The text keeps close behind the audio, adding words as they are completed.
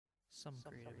Some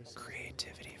creative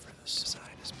Creativity for the side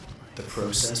is the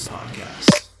Process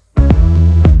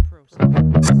Podcast.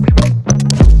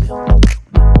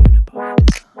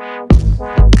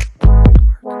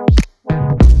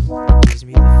 Gives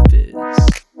me the fizz.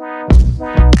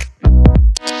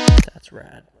 That's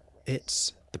rad.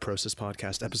 It's the Process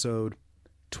Podcast, episode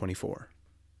 24.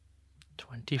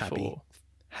 24.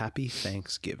 Happy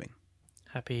Thanksgiving.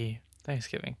 Happy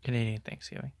Thanksgiving. Canadian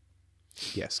Thanksgiving.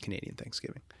 Yes, Canadian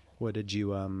Thanksgiving. What did you,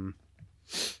 do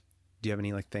you have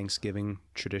any like Thanksgiving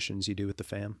traditions you do with the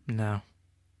fam? No.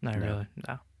 Not No. really.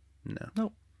 No. No.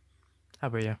 Nope. How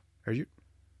about you? Are you?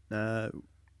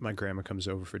 My grandma comes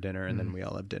over for dinner and then we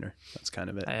all have dinner. That's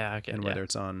kind of it. Yeah, okay. And whether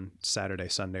it's on Saturday,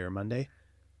 Sunday, or Monday,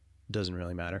 doesn't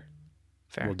really matter.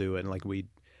 Fair. We'll do it. And like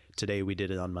today we did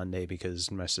it on Monday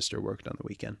because my sister worked on the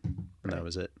weekend and that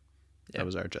was it. Yeah. That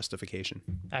was our justification.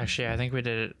 Actually, I think we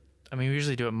did it. I mean, we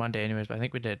usually do it Monday anyways, but I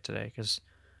think we did it today because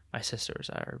my sister was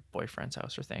at her boyfriend's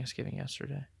house for Thanksgiving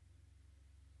yesterday.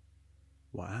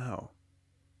 Wow.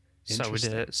 So we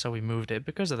did it. So we moved it.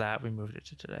 Because of that, we moved it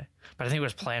to today. But I think it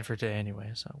was planned for today anyway,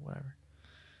 so whatever.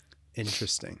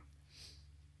 Interesting.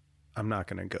 I'm not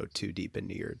going to go too deep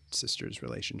into your sister's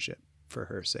relationship for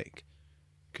her sake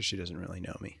because she doesn't really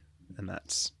know me. And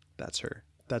that's her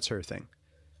thing.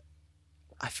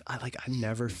 I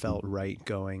never felt right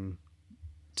going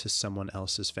to someone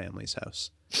else's family's house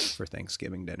for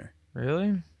Thanksgiving dinner.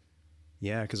 Really?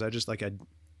 Yeah, because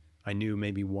I knew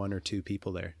maybe one or two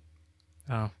people there.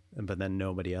 Oh. But then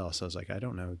nobody else. I was like, I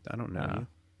don't know you.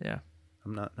 Yeah.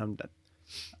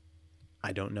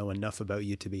 I don't know enough about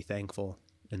you to be thankful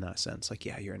in that sense. Like,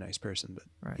 yeah, you're a nice person, but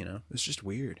Right. you know, it's just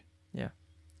weird. Yeah.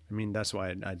 I mean, that's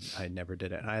why I never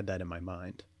did it. I had that in my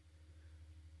mind.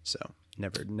 So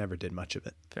never did much of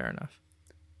it. Fair enough.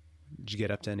 Did you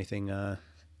get up to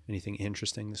anything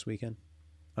interesting this weekend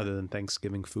other than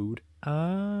Thanksgiving food?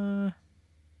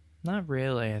 Not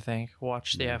really, I think.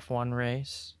 Watched the F1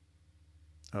 race.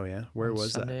 Oh yeah? Where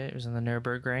was Sunday. It was in the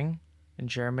Nürburgring in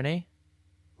Germany.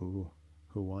 that? Ooh,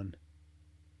 who won?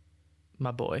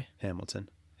 My boy. Hamilton.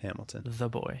 The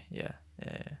boy. Yeah.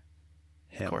 Hamilton.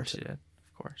 Of course he did.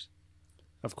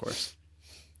 Of course.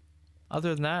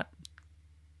 Other than that,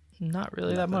 not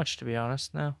really that Nothing. much, to be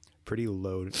honest. No. Pretty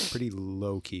low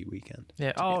key weekend.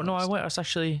 Yeah. to be Oh, no, honest.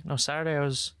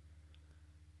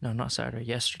 Not Saturday.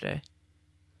 Yesterday.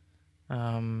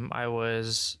 I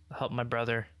was helping my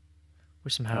brother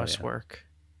with some housework.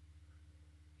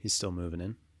 He's still moving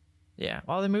in. Yeah.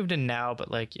 Well, they moved in now, but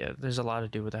there's a lot to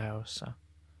do with the house, so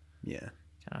Yeah.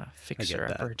 kind of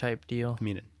fixer-upper type deal. I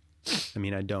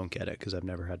mean, I don't get it because I've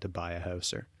never had to buy a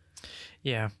house or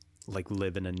Yeah. like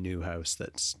live in a new house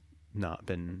that's not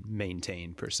been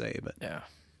maintained per se. But Yeah.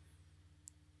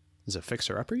 is it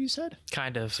fixer upper? You said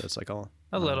Kind of. so. It's like all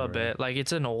A little right. bit. Like,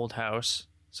 it's an old house,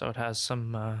 so it has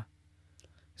some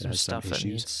has stuff some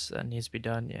issues. that needs to be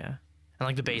done. Yeah, and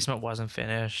like the basement wasn't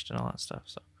finished and all that stuff.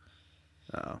 So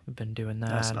Oh, we've been doing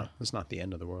that. that's not the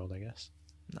end of the world, I guess.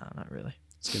 No, not really.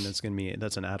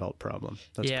 That's an adult problem.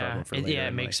 That's a Yeah, problem for later it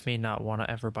in makes life. me not want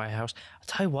to ever buy a house. I'll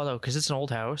tell you what though, because it's an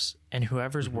old house, and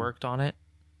whoever's worked on it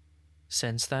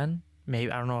since then,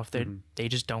 maybe I don't know if they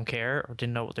just don't care or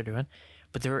didn't know what they're doing,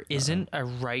 but there isn't a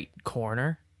right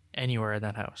corner anywhere in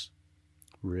that house.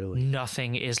 Really?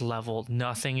 Nothing is leveled.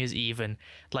 Nothing is even.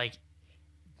 Like,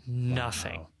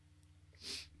 nothing. Wow.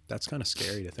 That's kind of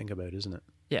scary to think about, isn't it?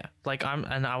 Yeah. Like,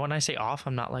 when I say off,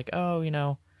 I'm not like,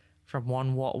 oh, from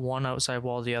one outside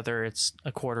wall to the other, it's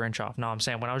a quarter inch off. No, I'm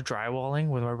saying when I was drywalling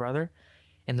with my brother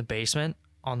in the basement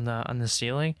on the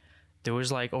ceiling, there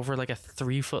was like over like a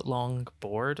 3-foot long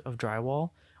board of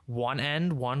drywall.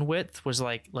 One width was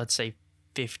like, let's say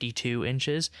 52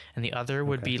 inches, and the other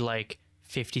would be like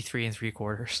 53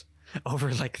 3/4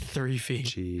 over like 3 feet.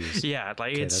 Jeez. Yeah,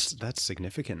 like Okay, it's that's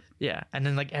significant. yeah, and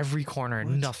then like every corner,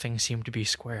 What? nothing seemed to be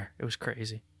square. It was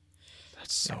crazy.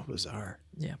 That's so bizarre.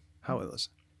 Yeah, How is?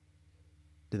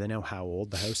 Do they know how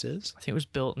old the house is? I think it was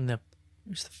built in the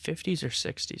 50s or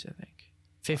 60s. I think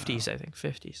 50s. I think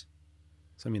 50s.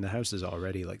 So I mean, the house is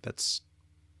already like that's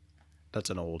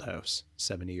an old house,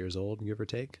 70 years old, give or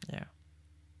take. Yeah.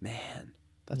 Man,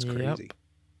 that's Yep. crazy.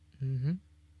 Mm-hmm.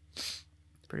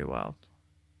 Pretty wild.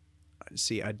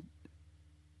 See, I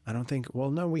don't think.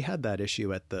 Well, no, we had that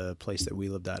issue at the place that we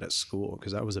lived at school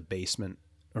because that was a basement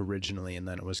originally, and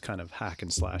then it was kind of hack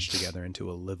and slash together into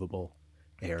a livable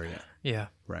area, Yeah.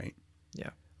 right?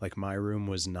 Yeah. Like my room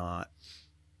was not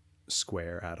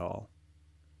square at all.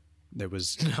 There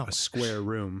was a square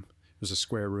room. It was a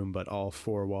square room, but all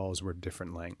 4 walls were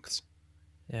different lengths.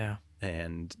 Yeah.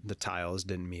 And the tiles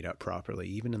didn't meet up properly.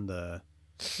 Even in the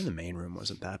main room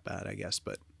wasn't that bad, I guess,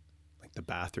 but like like the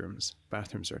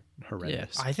bathrooms are Yeah,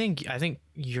 horrendous. I think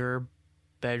your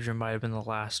bedroom might have been the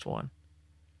last one.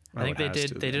 I think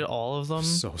they did all of them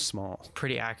so small.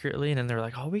 pretty accurately, and then they were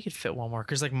like, "Oh, we could fit one more,"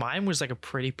 because like mine was like a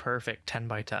pretty perfect 10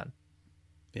 by 10.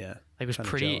 Yeah, Like it was kinda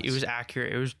pretty. jealous. It was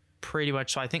accurate. It was pretty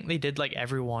much. So I think they did like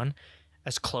every one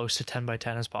as close to 10 by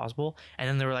 10 as possible, and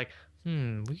then they were like,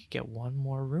 we could get one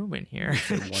more room in here.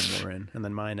 Fit one more in, and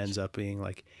then mine ends up being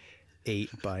like 8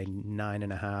 by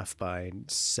 9.5 by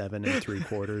 7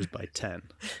 3/4 by 10.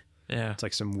 Yeah, It's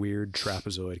like some weird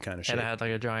trapezoid kind of shape. and it had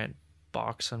like a giant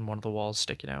box on one of the walls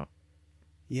sticking out.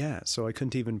 Yeah, so I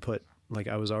couldn't even put, like,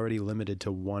 I was already limited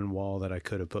to one wall that I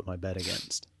could have put my bed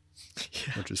against,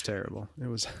 which was terrible. It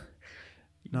was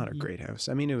not a great house.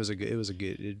 I mean, it was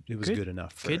good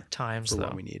enough for Good times for though.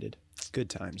 what we needed. Good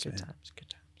times, Good man. times. Good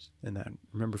times. And that,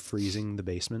 remember freezing the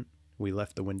basement? We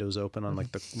left the windows open on like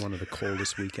one of the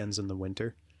coldest weekends in the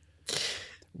winter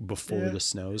before the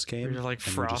snows came. You're like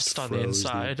and we just frost on the froze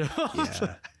inside.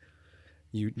 Yeah.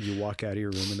 You walk out of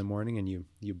your room in the morning and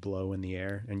you blow in the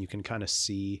air and you can kind of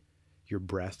see your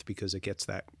breath because it gets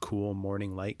that cool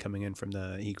morning light coming in from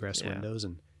the egress windows,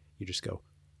 and you just go,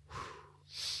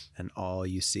 and all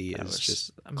you see is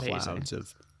just amazing. clouds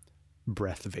of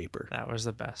breath vapor. That was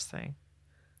the best thing.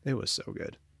 It was so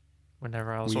good.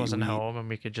 Whenever else wasn't home, and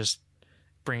we could just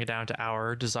bring it down to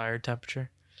our desired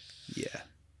temperature. Yeah,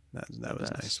 that was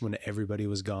nice when everybody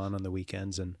was gone on the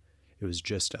weekends and it was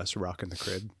just us rocking the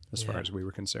crib. As far as we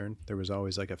were concerned, there was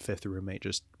always like a fifth roommate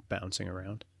just bouncing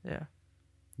around. Yeah,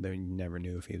 they never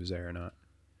knew if he was there or not,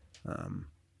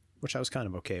 which I was kind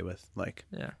of okay with. Like,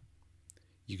 yeah,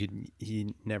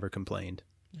 he never complained.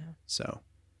 Yeah. So,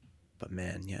 but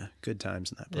man, yeah, good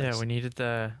times in that place. Yeah, we needed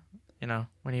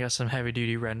when you got some heavy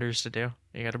duty renders to do,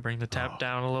 you got to bring the temp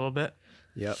down a little bit.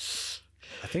 Yep.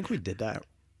 I think we did that.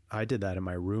 I did that in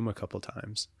my room a couple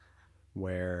times,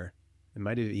 where it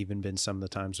might have even been some of the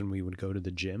times when we would go to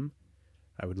the gym.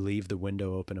 I would leave the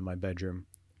window open in my bedroom,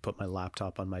 put my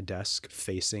laptop on my desk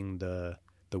facing the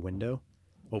window,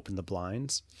 open the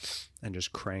blinds, and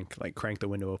just crank the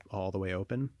window all the way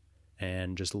open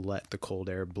and just let the cold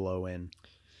air blow in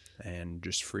and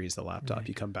just freeze the laptop.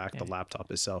 You come back, the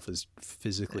laptop itself is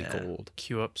physically cold.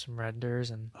 Queue up some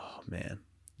renders and oh man,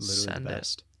 literally the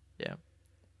best. Yeah.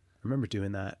 I remember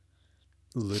doing that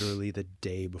literally the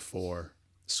day before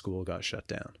school got shut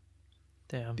down.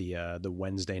 Damn. The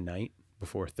Wednesday night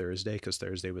before Thursday, because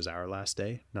Thursday was our last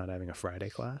day, not having a Friday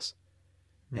class.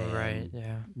 Right,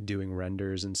 yeah. Doing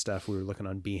renders and stuff. We were looking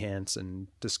on Behance and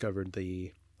discovered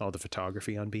all the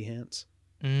photography on Behance.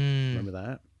 Remember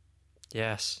that?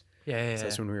 Yes. Yeah. So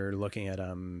that's when we were looking at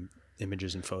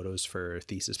images and photos for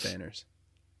thesis banners.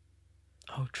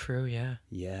 Oh, true, yeah.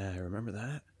 Yeah, I remember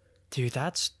that. Dude,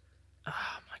 that's...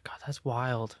 Oh my god, that's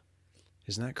wild.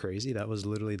 Isn't that crazy? That was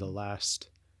literally the last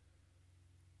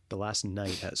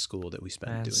night at school that we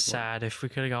spent doing It's sad. If we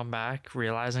could have gone back,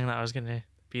 realizing that was going to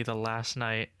be the last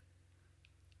night.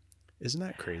 Isn't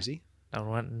that crazy? I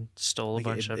went and stole a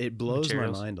bunch of it blows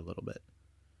materials. my mind a little bit.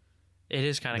 It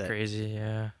is kind of crazy,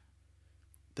 yeah.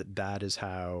 That is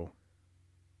how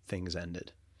things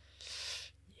ended.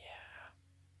 Yeah.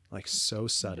 Like so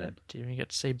sudden. Didn't even get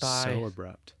to say bye. So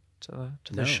abrupt. To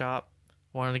the shop.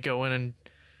 Wanted to go in and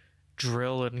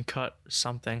drill and cut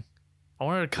something. I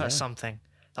wanted to cut something.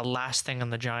 The last thing on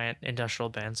the giant industrial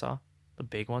bandsaw. The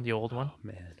big one, the old one. Oh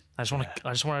man. I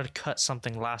just wanted to cut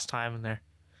something last time in there.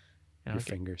 Your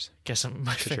fingers. Get some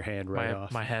Cut your hand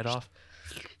off. My head off.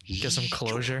 Get some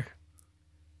closure.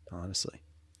 Honestly.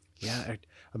 Yeah,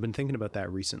 I've been thinking about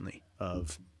that recently,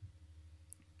 of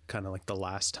kind of like the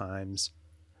last times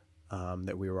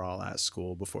that we were all at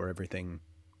school before everything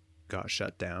got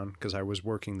shut down, because I was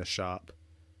working the shop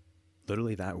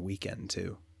literally that weekend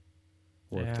too.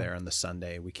 Worked there on the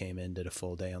Sunday. We came in, did a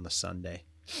full day on the Sunday,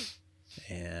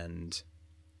 and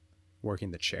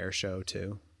working the chair show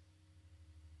too.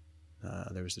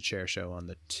 There was the chair show on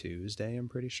the Tuesday, I'm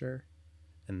pretty sure,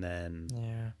 and then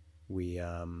we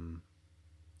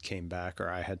came back, or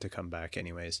I had to come back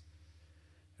anyways,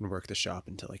 and work the shop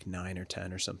until like 9 or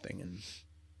 10 or something, and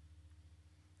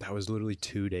that was literally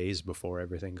 2 days before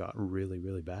everything got really,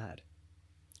 really bad.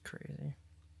 Crazy.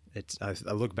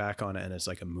 I look back on it and it's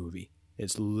like a movie.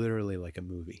 It's literally like a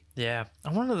movie. Yeah.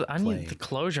 I need the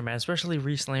closure, man. Especially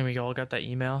recently, we all got that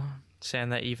email saying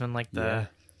that even like the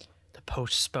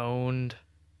postponed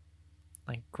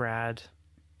like grad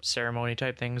ceremony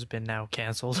type thing's been now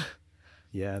canceled.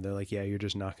 Yeah, they're like, yeah, you're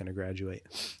just not going to graduate.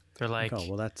 They're like, oh,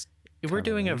 well, that's... We're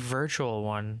doing a virtual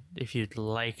one if you'd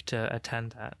like to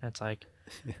attend that. And it's like,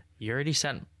 you already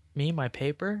sent me my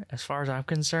paper. As far as I'm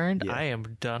concerned, I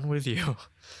am done with you.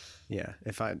 Yeah.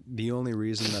 The only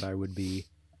reason that I would be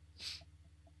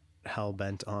hell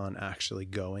bent on actually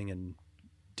going and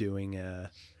doing or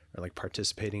like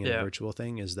participating in a virtual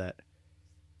thing is that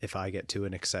if I get to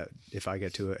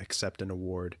accept an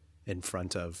award in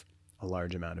front of a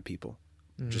large amount of people,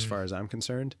 which as far as I'm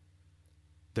concerned,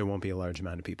 there won't be a large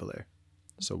amount of people there.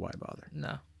 So why bother?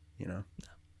 No. You know? No.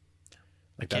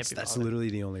 Like that's literally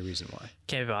the only reason why.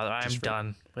 Can't be bothered. I'm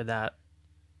done with that.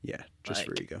 Yeah, just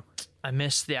for ego. I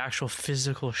miss the actual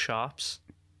physical shops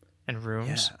and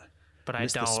rooms, but I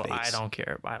don't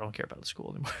care. I don't care about the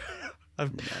school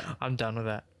anymore. I'm done with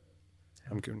that.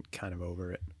 I'm kind of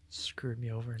over it. Screwed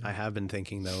me over. I have been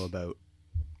thinking though about,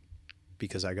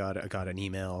 because I got an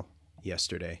email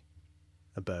yesterday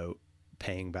about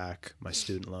paying back my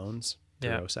student loans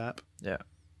through OSAP. Yeah.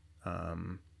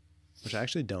 Which I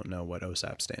actually don't know what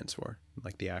OSAP stands for,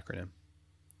 like the acronym.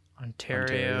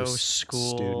 Ontario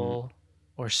School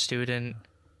or Student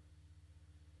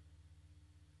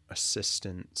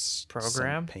Assistance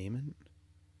Program Payment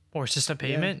or Assistant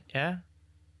Payment. Yeah.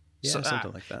 So,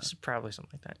 something like that. Probably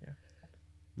something like that.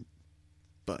 Yeah.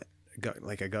 But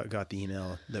I got the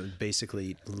email that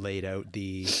basically laid out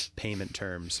the payment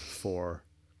terms for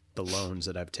the loans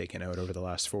that I've taken out over the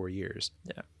last 4 years.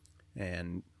 Yeah.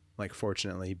 And like,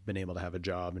 fortunately, been able to have a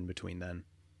job in between then,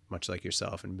 much like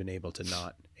yourself, and been able to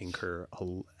not incur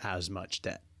as much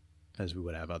debt as we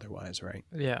would have otherwise, right?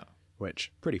 Yeah.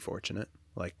 Which, pretty fortunate.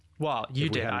 Like, well, you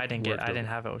did. I didn't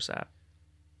have OSAP.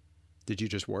 Did you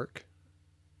just work?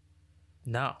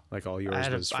 No. Like all yours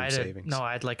was from savings? No,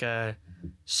 I had like a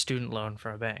student loan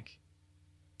from a bank.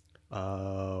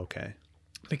 Oh, okay.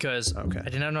 Because I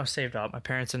didn't have enough saved up. My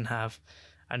parents didn't have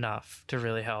enough to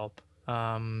really help.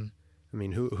 I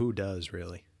mean, who does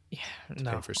really? Yeah,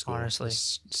 no, pay for school? Honestly.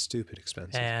 It's stupid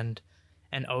expensive. And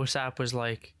OSAP was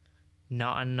like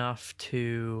not enough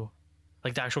to,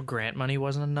 like, the actual grant money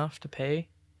wasn't enough to pay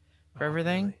for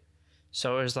everything. Really?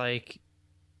 So it was like,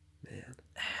 man.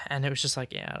 And it was just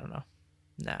like, yeah, I don't know.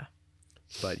 Nah.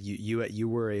 But you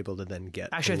were able to then get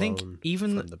actually, I think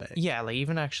even from the bank. Yeah, like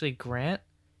even actually grant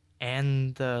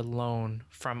and the loan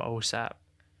from OSAP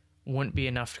wouldn't be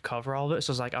enough to cover all of it.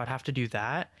 So it's like I would have to do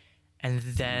that, and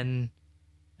then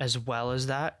as well as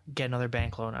that, get another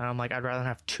bank loan. And I'm like, I'd rather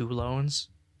have two loans.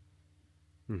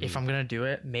 Mm-hmm. If I'm gonna do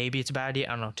it, maybe it's a bad idea.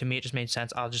 I don't know. To me, it just made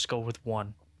sense. I'll just go with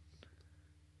one.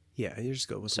 Yeah, you just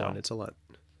go with one.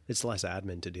 It's less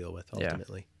admin to deal with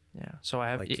ultimately. Yeah. So I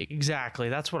have exactly.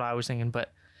 That's what I was thinking.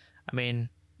 But I mean,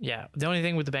 yeah. The only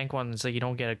thing with the bank one is like you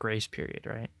don't get a grace period,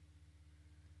 right?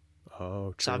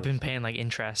 Oh, true. So I've been paying like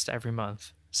interest every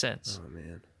month since. Oh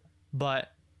man.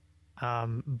 But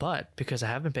because I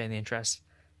have been paying the interest,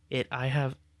 I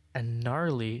have a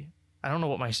gnarly. I don't know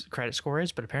what my credit score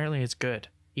is, but apparently it's good.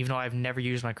 Even though I've never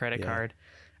used my credit card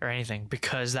or anything,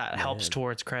 because that helps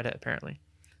towards credit apparently.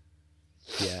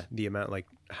 Yeah, the amount, like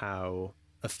how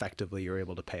effectively you're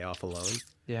able to pay off a loan.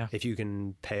 Yeah. If you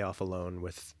can pay off a loan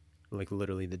with like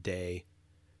literally the day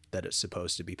that it's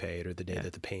supposed to be paid or the day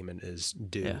that the payment is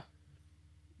due,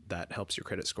 that helps your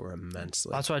credit score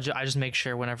immensely. That's why I just make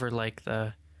sure whenever like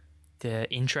the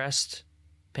interest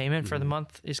payment for the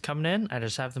month is coming in, I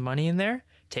just have the money in there,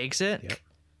 takes it. Yep.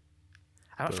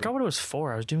 I forgot what it was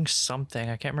for. I was doing something.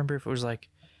 I can't remember if it was like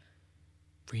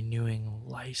renewing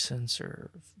license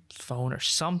or phone or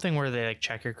something where they like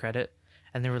check your credit.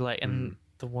 And they were like, and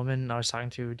the woman I was talking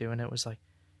to doing it was like,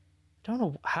 I don't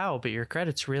know how, but your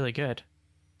credit's really good.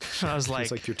 And I was like,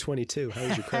 it's like you're 22.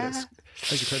 How's your credit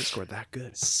score that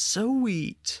good?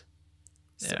 Sweet.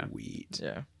 Sweet.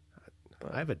 Yeah.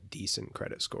 I have a decent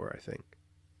credit score, I think.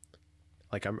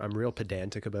 Like I'm real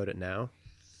pedantic about it now.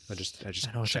 I just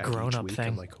know it's a grown up thing.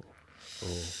 I'm like,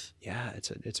 yeah,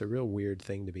 it's a real weird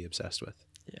thing to be obsessed with,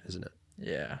 isn't it?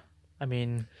 Yeah. I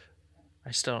mean,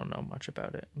 I still don't know much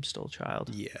about it. I'm still a child.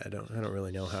 Yeah, I don't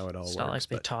really know how it all works. It's not like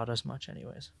they taught us much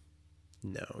anyways.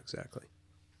 No, exactly.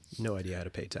 No idea how to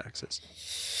pay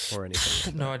taxes or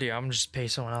anything. No idea. I'm just pay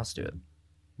someone else to do it.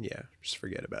 Yeah, just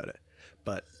forget about it.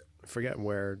 But forget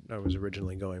where I was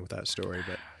originally going with that story,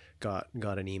 but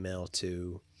got an email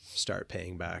to start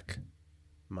paying back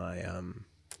my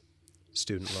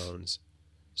student loans.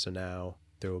 So now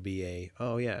there will be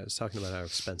it's talking about how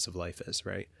expensive life is,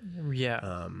 right?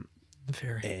 Yeah.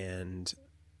 Very. And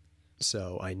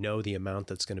so I know the amount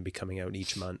that's going to be coming out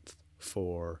each month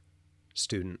for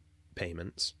student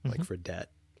payments, like for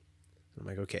debt. I'm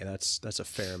like, okay, that's a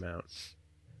fair amount.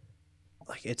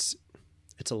 Like it's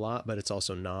a lot, but it's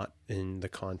also not in the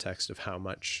context of how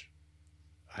much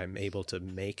I'm able to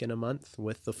make in a month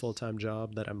with the full-time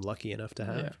job that I'm lucky enough to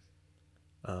have.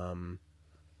 Yeah.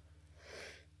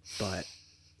 But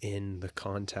in the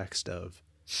context of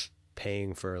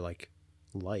paying for like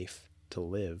life to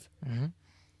live, Mm-hmm.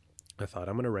 I thought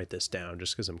I'm going to write this down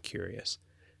just because I'm curious.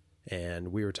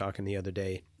 And we were talking the other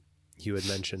day. You had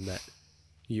mentioned that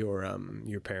your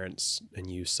parents and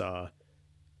you saw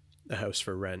a house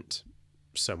for rent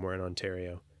somewhere in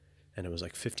Ontario, and it was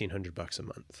like $1,500 a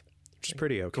month, which is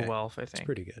pretty okay. Guelph, I think. It's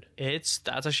pretty good.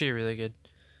 That's actually a really good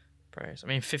price. I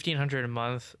mean, $1,500 a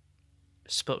month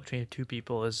split between two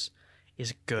people is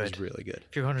good. It's really good.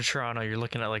 If you're going to Toronto, you're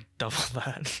looking at like double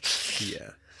that. Yeah.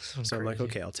 So I'm like,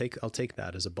 okay, I'll take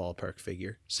that as a ballpark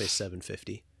figure. Say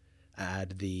 $750.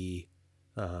 Add the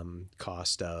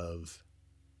cost of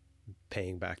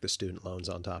paying back the student loans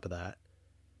on top of that.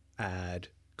 Add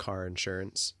car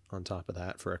insurance on top of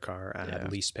that for a car.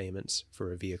 Add lease payments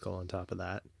for a vehicle on top of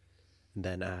that. And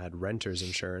then add renter's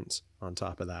insurance on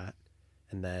top of that.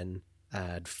 And then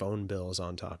add phone bills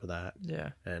on top of that. Yeah.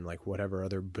 And like whatever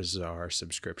other bizarre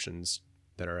subscriptions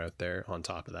that are out there on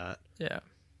top of that. Yeah.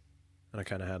 And I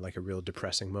kind of had like a real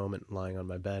depressing moment lying on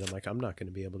my bed. I'm like, I'm not going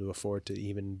to be able to afford to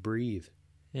even breathe.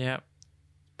 Yeah.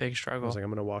 Big I struggle. was like, I'm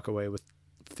going to walk away with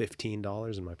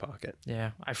 $15 in my pocket.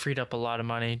 Yeah. I freed up a lot of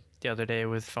money the other day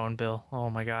with phone bill. Oh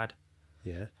my God.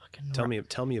 Yeah. Fucking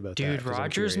Tell me about that. Dude, 'cause I'm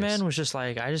Rogers, curious. man, was just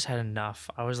like, I just had enough.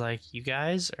 I was like, you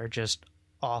guys are just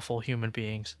awful human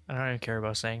beings. I don't even care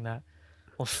about saying that.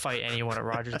 We'll fight anyone at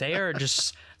Rogers. They are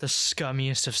just the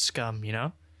scummiest of scum, you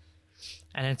know?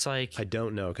 And it's like, I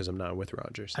don't know because I'm not with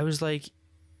Rogers. I was like,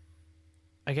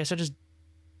 I guess I just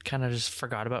kind of just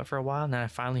forgot about it for a while. And then I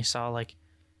finally saw like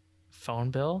phone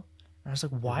bill. And I was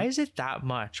like, why is it that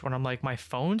much? When I'm like, my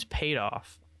phone's paid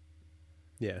off.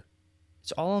 Yeah.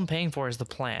 It's all I'm paying for is the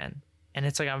plan. And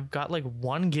it's like, I've got like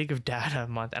 1 gig of data a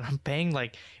month and I'm paying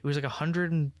like, it was like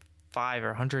 105 or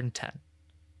 110.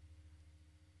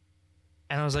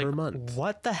 And I was Per like, month.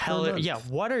 what the hell? month. Yeah.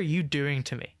 What are you doing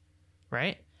to me?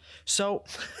 Right. So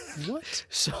What?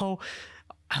 So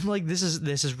I'm like, this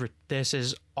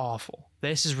is awful.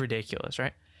 This is ridiculous.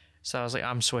 Right. So I was like,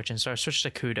 I'm switching. So I switched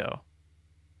to Kudo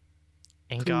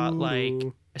and got like,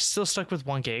 I still stuck with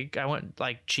 1 gig. I went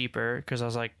like cheaper because I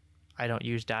was like, I don't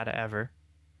use data ever.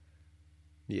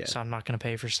 Yeah. So I'm not going to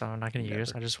pay for stuff I'm not going to Never.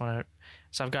 use. I just want to.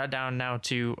 So I've got down now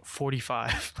to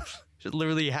 45. Just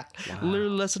literally, Wow.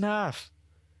 literally less than half.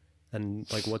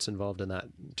 And like, what's involved in that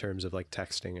in terms of like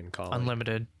texting and calling?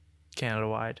 Unlimited, Canada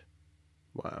wide.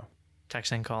 Wow.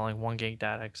 Texting, calling, 1 gig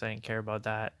data because I didn't care about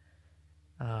that.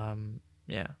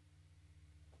 Yeah.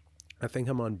 I think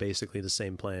I'm on basically the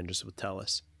same plan just with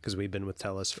TELUS because we've been with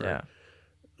TELUS for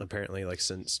apparently like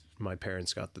since my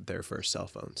parents got their first cell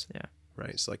phones. Yeah. Right.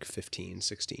 It's like 15,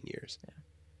 16 years.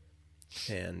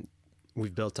 Yeah. And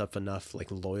we've built up enough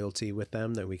like loyalty with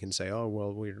them that we can say, oh,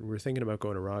 well, we're thinking about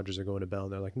going to Rogers or going to Bell.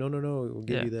 And they're like, no, we'll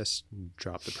give you this, and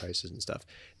drop the prices and stuff.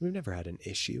 We've never had an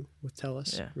issue with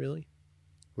TELUS really,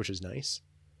 which is nice.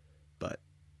 But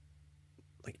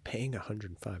like paying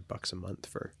 $105 a month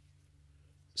for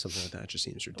something like that just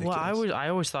seems ridiculous. Well, I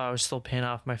always thought I was still paying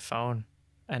off my phone.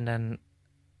 And then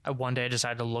one day I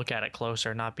decided to look at it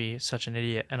closer, not be such an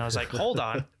idiot. And I was like, hold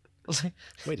on. I was like,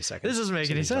 wait a second. This doesn't make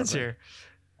any Something's sense not here.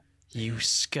 You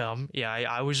scum. Yeah,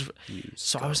 I was. You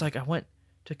So I scum. was like, I went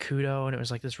to Kudo and it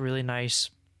was like this really nice,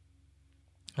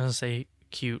 I was gonna say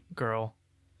cute girl,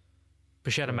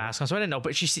 but she had a mask on, so I didn't know.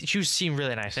 But she seemed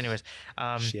really nice. Anyways,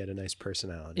 She had a nice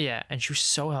personality. yeah, and she was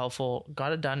so helpful.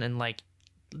 Got it done in like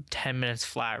 10 minutes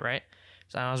flat, right?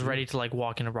 So I was ready to like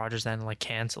walk into Rogers then and like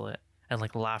cancel it and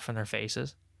like laugh in their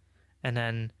faces, and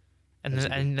then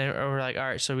they were like, all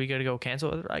right, so we gotta go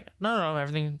cancel it. Like, no,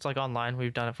 everything's like online.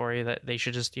 We've done it for you. That they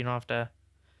should just, you don't have to,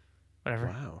 whatever.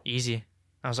 Wow. Easy.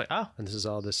 I was like, oh, And this is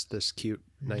all this cute,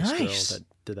 nice girl that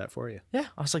did that for you. yeah.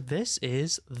 I was like, this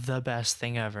is the best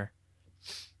thing ever.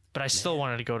 But I still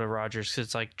wanted to go to Rogers because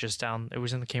it's like just down. It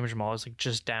was in the Cambridge Mall. It's like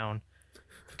just down,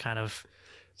 kind of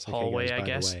It's like, hey hallway, guys, I by the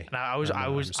guess. way, And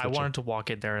I'm I wanted to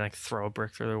walk in there and like throw a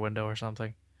brick through their window or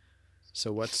something.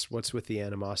 So what's with the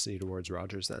animosity towards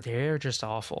Rogers then? They're just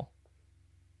awful.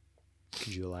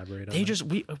 Could you elaborate on They that? just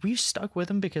we stuck with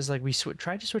them because like we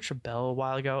tried to switch to Bell a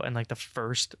while ago, and like the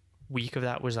first week of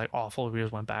that was like awful. We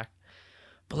just went back,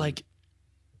 but like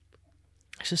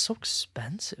it's just so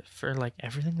expensive for like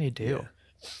everything they do.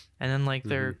 Yeah. And then like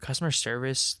their customer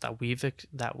service that we've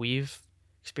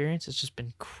experienced, it's just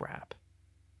been crap.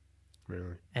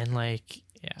 Really? And like,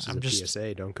 yeah, This I'm is a just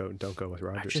PSA. Don't go with I'm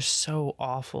Rogers. just so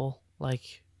awful.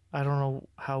 Like, I don't know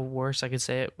how worse I could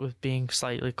say it with being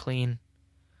slightly clean,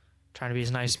 trying to be as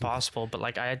nice as possible. But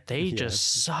like, they Yeah.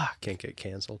 just suck. Can't get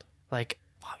canceled. Like,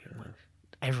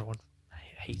 everyone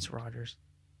hates Rogers.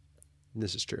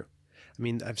 This is true. I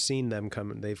mean, I've seen them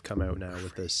come. They've come out now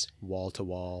with this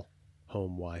wall-to-wall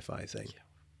home Wi-Fi thing.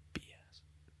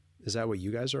 Is that what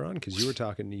you guys are on? Because you were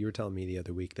telling me the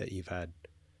other week that you've had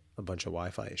a bunch of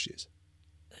Wi-Fi issues.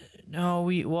 No,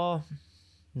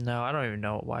 no, I don't even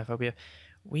know what Wi-Fi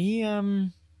we have.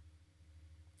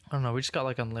 I don't know. We just got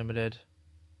like unlimited,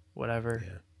 whatever.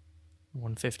 Yeah.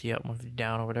 150 up, 150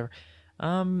 down, or whatever.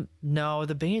 No,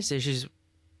 the biggest issues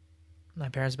my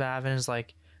parents been having is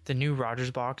like the new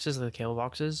Rogers boxes, the cable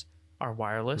boxes, are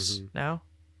wireless now.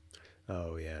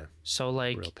 Oh yeah. So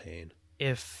like, real pain.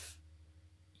 If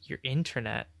your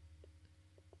internet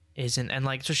isn't, and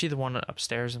like especially the one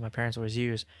upstairs that my parents always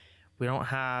use, we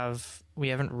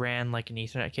haven't ran like an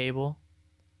Ethernet cable.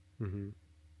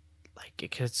 Like,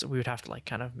 because we would have to like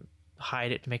kind of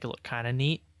hide it to make it look kind of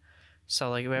neat. So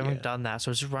like we haven't done that.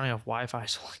 So it's just running off Wi-Fi.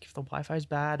 So like if the Wi-Fi is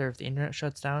bad or if the internet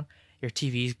shuts down, your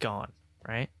TV's gone,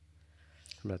 right?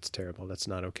 That's terrible. That's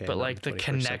not okay. But like the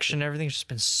connection, everything's just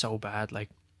been so bad. Like,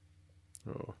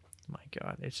 oh my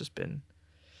God, it's just been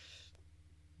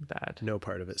bad. No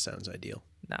part of it sounds ideal.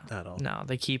 No, at all. No,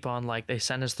 they keep on like they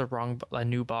send us a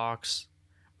new box,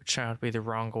 which turned out to be the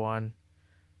wrong one.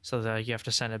 So that you have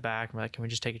to send it back. I'm like, can we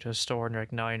just take it to a store? And they're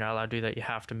like, no, you're not allowed to do that. You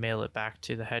have to mail it back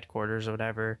to the headquarters or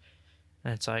whatever.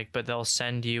 And it's like, but they'll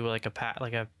send you like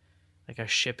a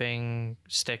shipping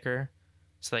sticker,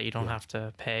 so that you don't have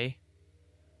to pay,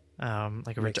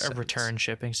 like a return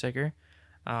shipping sticker,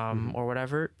 or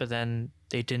whatever. But then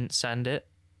they didn't send it,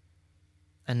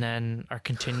 and then are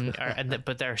continuing,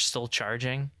 but they're still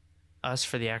charging us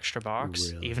for the extra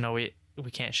box, Really? even though we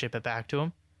can't ship it back to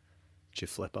them. Did you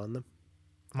flip on them?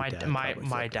 My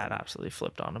dad absolutely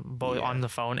flipped on him, both on the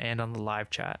phone and on the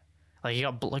live chat. Like he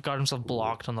got himself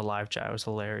blocked on the live chat. It was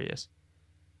hilarious.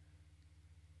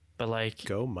 But like,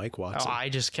 go Mike Watson. I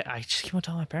just keep on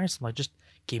telling my parents, I'm like, just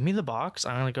give me the box.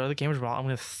 I'm gonna go to the Cambridge Mall. I'm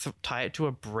gonna tie it to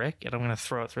a brick and I'm gonna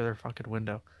throw it through their fucking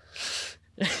window.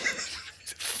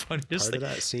 Funniest Part of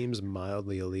that seems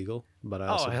mildly illegal, but I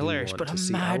also hilarious. But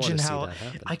imagine how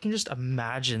I can just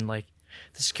imagine like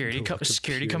the security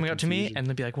coming up to me and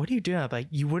they'd be like, "What are you doing?" I'm like,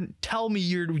 "You wouldn't tell me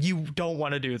you don't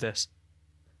want to do this."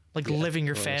 Like living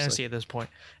your fantasy at this point.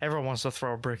 Everyone wants to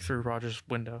throw a brick through Roger's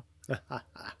window.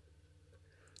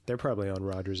 They're probably on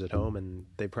Rogers at home, and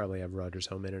they probably have Rogers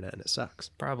home internet, and it sucks.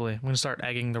 Probably. I'm gonna start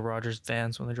egging the Rogers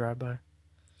vans when they drive by.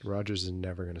 Rogers is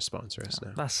never gonna sponsor us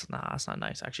now. That's not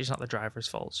nice. Actually, it's not the driver's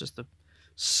fault. It's just the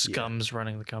scums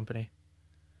running the company.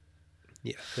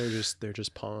 Yeah, they're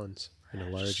just pawns in a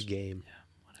large game. Yeah,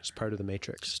 it's part of the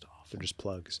Matrix. Just awful. They're just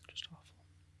plugs. Just awful.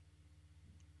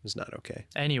 It's not okay.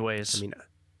 Anyways, I mean,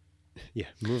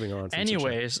 moving on.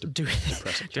 Anyways, do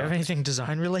you have anything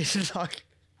design related to talk?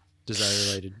 Design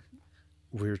related.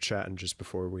 We were chatting just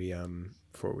before we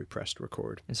pressed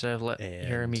record. Instead of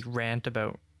hearing me rant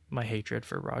about my hatred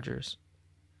for Rogers.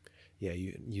 Yeah,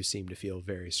 you seem to feel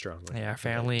very strongly. Yeah, our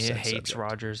family hates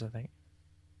Rogers, I think.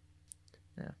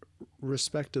 Yeah.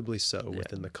 Respectably so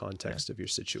within the context of your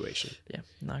situation. Yeah,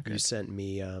 not good. You sent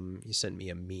me a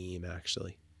meme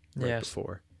actually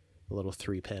before. A little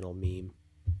 3-panel meme.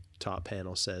 Top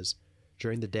panel says,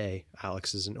 "During the day,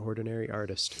 Alex is an ordinary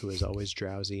artist who is always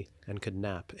drowsy and could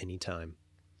nap any time."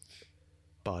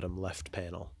 Bottom left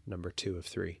panel, number 2 of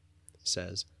 3,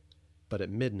 says, "But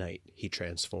at midnight, he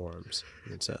transforms."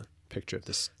 And it's a picture of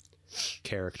this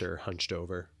character hunched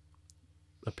over,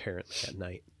 apparently at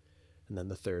night. And then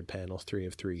the third panel, 3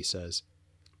 of 3, says,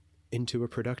 "Into a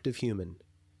productive human."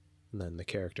 And then the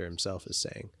character himself is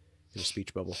saying, in a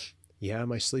speech bubble, "Yeah,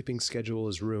 my sleeping schedule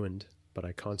is ruined, but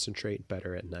I concentrate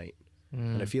better at night."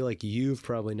 And I feel like you've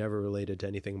probably never related to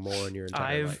anything more in your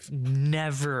entire life. I've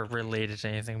never related to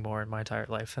anything more in my entire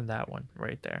life than that one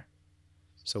right there.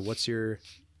 So what's your...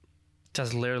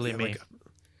 That's literally me.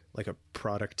 Like a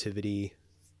productivity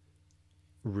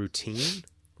routine?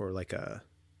 Or like a...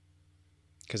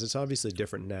 Because it's obviously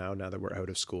different now that we're out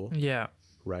of school. Yeah.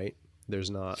 Right?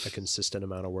 There's not a consistent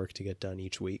amount of work to get done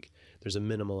each week. There's a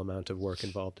minimal amount of work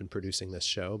involved in producing this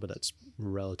show, but that's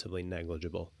relatively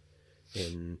negligible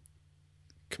in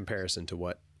comparison to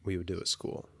what we would do at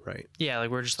school, right? Yeah, like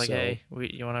we're just like, hey,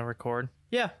 you want to record?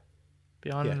 Yeah. Be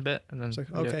on in a bit. And then it's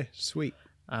like, okay, sweet.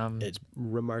 It's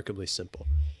remarkably simple.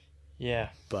 Yeah.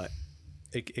 But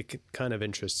it kind of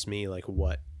interests me, like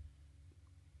what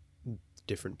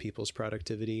different people's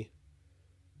productivity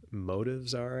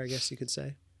motives are, I guess you could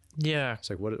say. Yeah. It's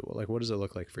like, what does it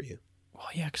look like for you? Well,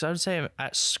 yeah, because I would say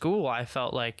at school, I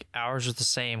felt like ours was the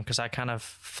same because I kind of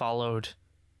followed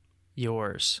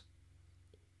yours.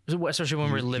 Especially when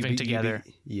we were living together.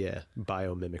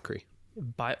 Biomimicry.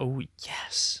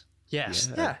 Yes.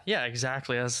 Yeah,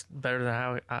 exactly. That's better than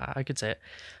how I could say it.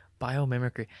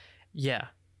 Biomimicry. Yeah.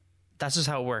 That's just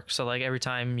how it works. So like every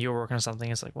time you're working on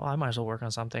something, it's like, well, I might as well work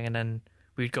on something. And then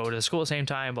we'd go to the school at the same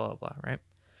time, blah, blah, blah, right?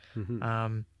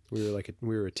 Mm-hmm.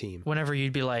 We were a team. Whenever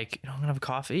you'd be like, I'm going to have a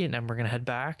coffee and then we're going to head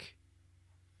back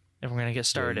and we're going to get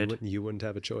started. Yeah, you wouldn't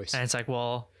have a choice. And it's like,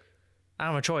 well, I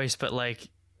don't have a choice, but like,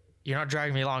 you're not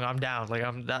dragging me along. I'm down. Like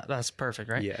that's perfect,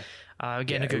 right? Yeah.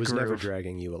 Getting a good it was groove. never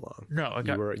dragging you along. No,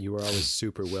 you were always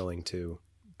super willing to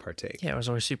partake. Yeah, it was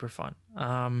always super fun.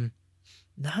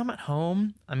 Now I'm at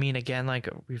home. I mean, again, like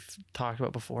we've talked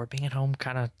about before, being at home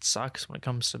kind of sucks when it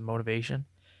comes to motivation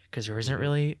because there isn't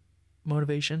really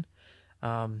motivation.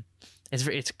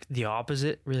 It's the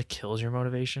opposite. It really kills your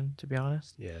motivation, to be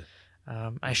honest. Yeah.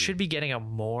 I should be getting up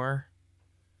more,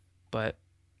 but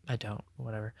I don't.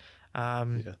 Whatever.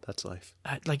 Yeah, that's life.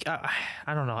 I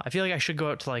don't know. I feel like I should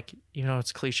go out to like,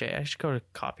 it's cliche. I should go to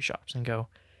coffee shops and go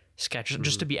sketch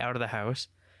just to be out of the house.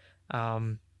 But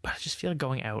I just feel like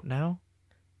going out now.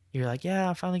 You're like, yeah,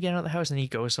 I'm finally getting out of the house, and then you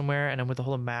go somewhere, and then with the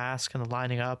whole mask and the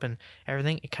lining up and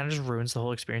everything, it kind of just ruins the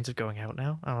whole experience of going out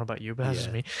now. I don't know about you, but that's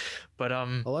just me. But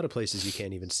a lot of places you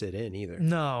can't even sit in either.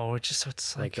 No,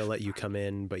 it's like they'll let you come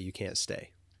in, but you can't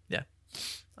stay. Yeah.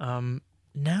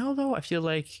 Now though, I feel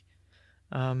like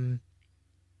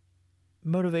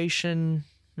motivation.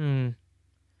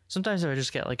 Sometimes I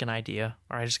just get like an idea,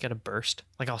 or I just get a burst.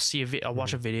 Like I'll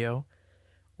watch a video,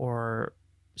 or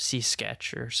see a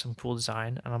sketch or some cool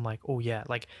design, and I'm like, oh yeah.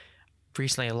 Like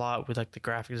recently, a lot with like the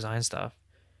graphic design stuff.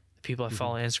 The people I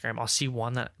follow on Instagram, I'll see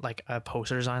one that like a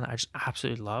poster design that I just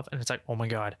absolutely love, and it's like, oh my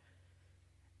god,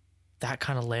 that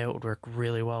kind of layout would work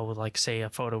really well with like say a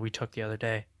photo we took the other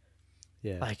day.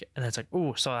 Yeah. Like, and it's like,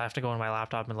 oh, so I have to go on my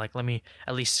laptop and like, let me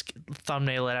at least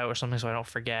thumbnail it out or something so I don't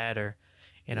forget, or,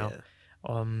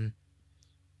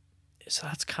 so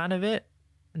that's kind of it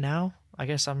now. I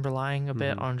guess I'm relying a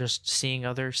bit on just seeing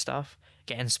other stuff,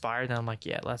 get inspired, and I'm like,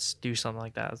 yeah, let's do something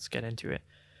like that. Let's get into it.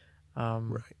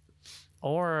 Right.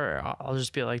 Or I'll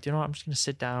just be like, I'm just going to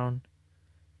sit down.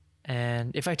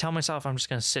 And if I tell myself I'm just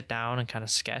going to sit down and kind of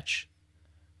sketch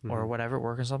or whatever,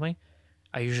 work on something,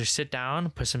 I usually sit down,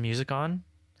 put some music on,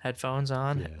 headphones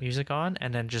on, music on,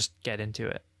 and then just get into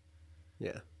it.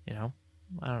 Yeah.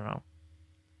 I don't know.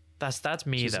 That's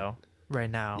me though,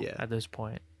 right now at this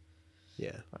point.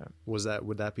 Yeah.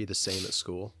 Would that be the same at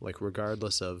school? Like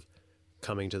regardless of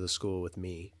coming to the school with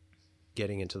me,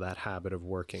 getting into that habit of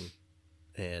working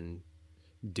and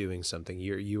doing something,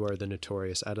 you are the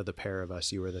notorious, out of the pair of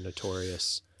us, you are the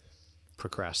notorious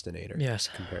procrastinator. Yes.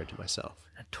 Compared to myself.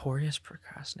 Notorious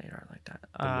procrastinator. I like that.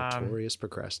 The notorious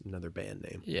procrastinator, another band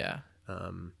name. Yeah.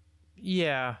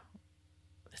 Yeah.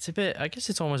 It's a bit, I guess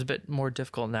it's almost a bit more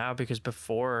difficult now because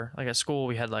before, like at school,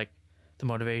 we had like the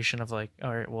motivation of like,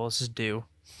 all right, well, this is due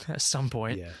at some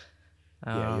point. Yeah.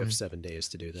 You have 7 days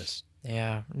to do this.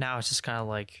 Yeah. Now it's just kind of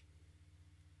like,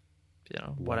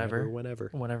 whenever.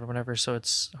 So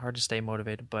it's hard to stay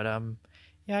motivated. But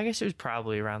yeah, I guess it was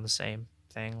probably around the same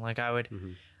thing. Like I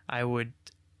would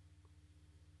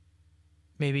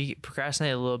maybe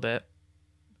procrastinate a little bit,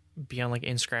 be on like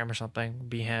Instagram or something,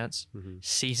 Behance,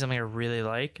 see something I really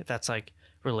like that's like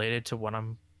related to what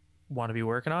want to be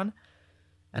working on,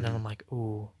 and then I'm like,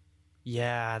 ooh,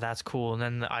 yeah, that's cool. And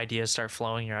then the ideas start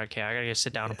flowing. You're like, okay, I gotta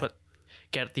sit down and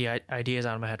get the ideas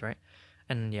out of my head, right?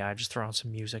 And I just throw on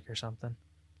some music or something.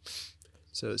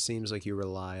 So it seems like you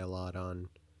rely a lot on,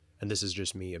 and this is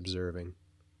just me observing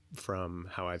from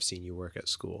how I've seen you work at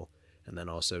school, and then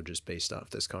also just based off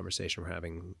this conversation we're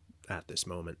having at this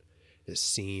moment, it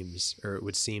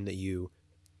would seem that you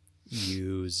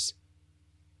use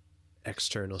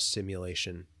external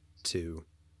stimulation to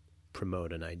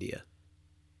promote an idea.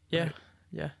 Yeah. Right?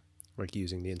 Yeah. Like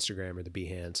using the Instagram or the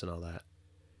Behance and all that.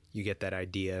 You get that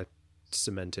idea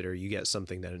cemented, or you get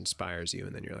something that inspires you,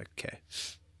 and then you're like, okay,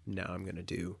 now I'm going to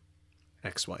do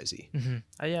X, Y, Z.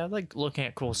 Yeah, I like looking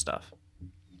at cool stuff.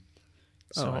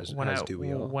 So when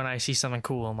I see something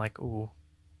cool, I'm like, ooh,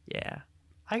 yeah,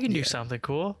 I can do something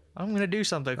cool. I'm going to do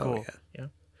something cool. Yeah.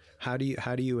 How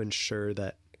do you ensure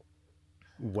that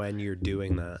when you're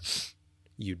doing that,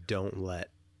 you don't let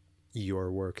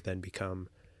your work then become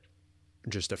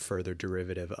just a further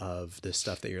derivative of the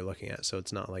stuff that you're looking at? So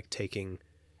it's not like taking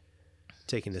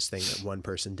this thing that one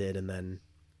person did and then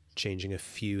changing a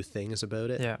few things about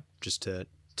it, just to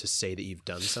say that you've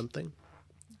done something,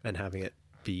 and having it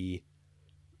be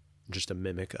just a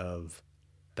mimic of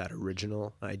that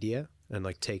original idea, and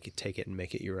like take it and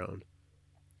make it your own.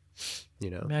 I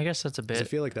mean, I guess that's a bit. I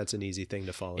feel like that's an easy thing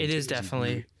to fall into. It is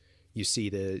definitely. You see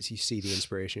the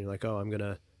inspiration. You're like, oh, I'm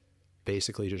gonna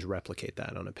basically just replicate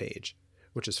that on a page,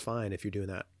 which is fine if you're doing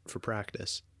that for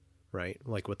practice, right?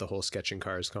 Like with the whole sketching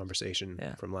cars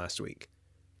conversation from last week.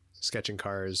 Sketching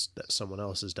cars that someone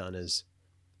else has done is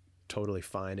totally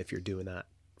fine if you're doing that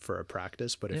for a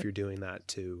practice, but Yep. if you're doing that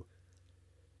to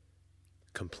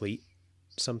complete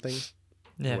something,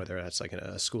 Yeah. whether that's like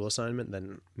a school assignment,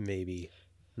 then maybe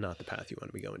not the path you want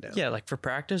to be going down. Yeah, like for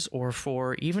practice, or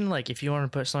for even like if you want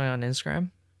to put something on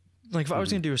Instagram. Like if I was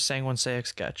going to do a Sang One Sayak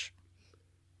sketch,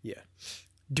 Yeah.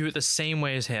 do it the same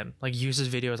way as him. Like use his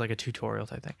video as like a tutorial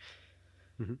type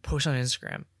thing. Post on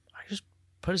Instagram. I just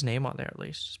put his name on there at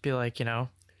least. Just be like, Yeah.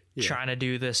 trying to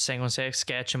do this Sang One Sayak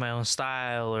sketch in my own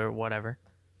style or whatever.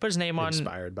 Put his name on.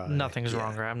 Inspired by. Nothing's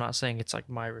wrong, right? I'm not saying it's like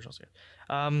my original sketch.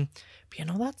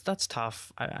 But that's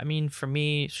tough. I mean, for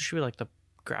me, especially with like the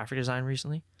graphic design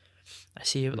recently, I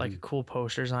see like a cool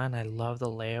poster design. I love the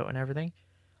layout and everything.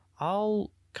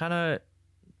 I'll kind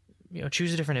of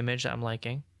choose a different image that I'm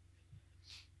liking.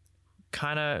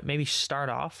 Kind of maybe start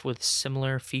off with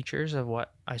similar features of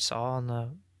what I saw on the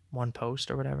one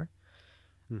post or whatever.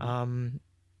 And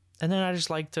then I just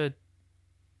like to,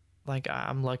 like,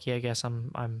 I'm lucky, I guess.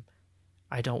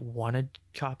 I don't want to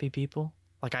copy people.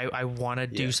 Like I want to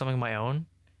do something of my own.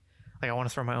 Like I want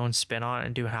to throw my own spin on it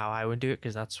and do how I would do it,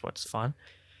 because that's what's fun.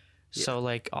 Yeah. So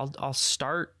like I'll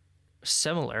start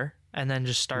similar and then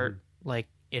just start like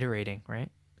iterating, right?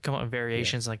 Come up with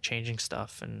variations, like changing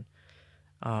stuff and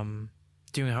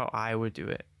doing how I would do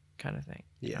it, kind of thing.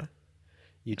 Yeah.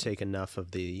 You take enough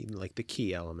of the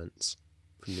key elements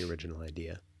from the original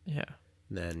idea. Yeah.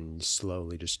 And then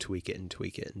slowly just tweak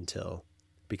it until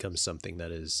it becomes something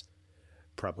that is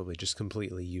probably just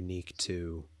completely unique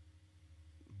to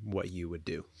what you would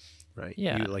do, right?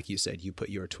 Yeah. Like you said, you put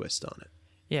your twist on it.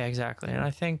 Yeah, exactly. And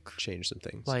I think change some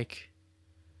things. Like,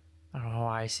 I don't know how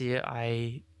I see it.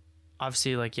 I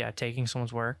obviously taking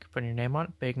someone's work, putting your name on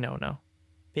it, big no-no.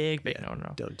 Big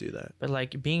no-no. Don't do that. But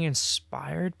like being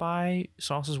inspired by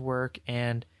someone else's work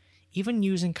and even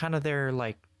using kind of their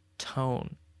like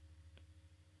tone.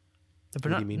 But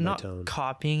what do you mean by tone?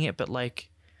 Copying it, but like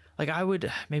I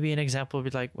would, maybe an example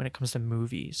would be like when it comes to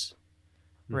movies,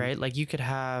 right? Like you could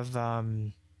have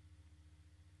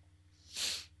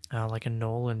like a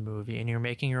Nolan movie, and you're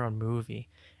making your own movie,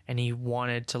 and he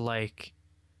wanted to like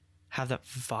have that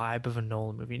vibe of a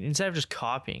Nolan movie instead of just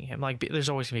copying him. Like there's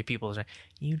always gonna be people that say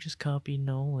you just copy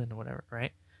Nolan or whatever,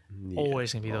 right? Yeah,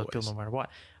 always gonna be those people no matter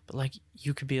what. But like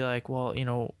you could be like, well,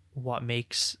 what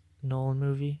makes a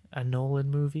Nolan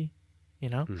movie?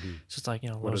 So it's like,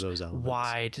 what are those elements?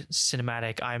 Wide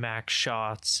cinematic IMAX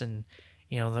shots, and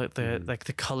the like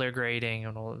the color grading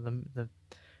and all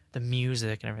the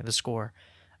music and everything, the score.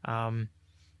 And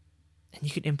you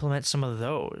could implement some of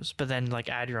those, but then like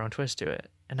add your own twist to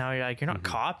it. And now you're not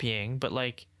copying, but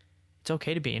like it's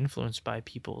okay to be influenced by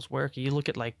people's work. You look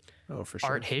at like for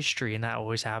sure. art history, and that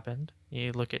always happened.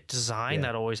 You look at design,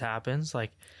 that always happens.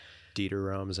 Like Dieter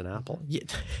Rams and Apple. Yeah.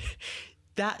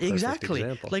 That Perfect exactly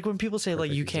example. like when people say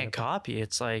like you can't example. copy,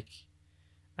 it's like,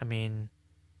 I mean,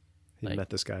 You met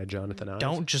this guy Jonathan Ives.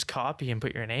 don't just copy and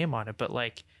put your name on it, but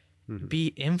like be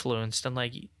influenced, and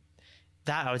like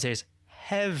that I would say is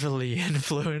heavily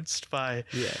influenced by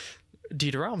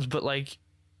Dieter Rams, but like,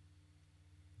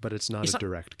 but it's not a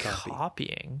direct copy.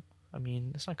 Copying. I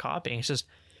mean, it's not copying. It's just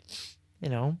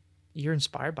you're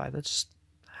inspired by it. That's just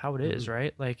how it is,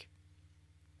 right? Like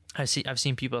I've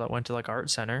seen people that went to like art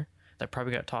center that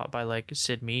probably got taught by like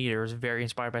Sid Mead or was very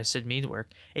inspired by Sid Mead's work.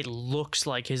 It looks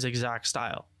like his exact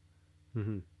style,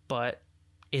 but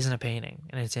isn't a painting,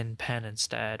 and it's in pen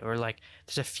instead. Or like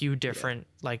there's a few different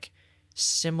like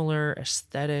similar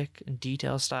aesthetic and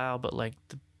detail style, but like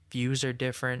the views are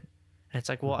different. And it's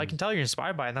like, well, I can tell you're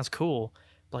inspired by it, and that's cool,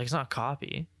 but like it's not a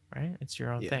copy, right? It's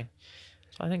your own thing.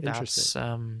 So I think that's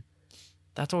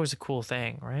always a cool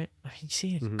thing, right? I mean, you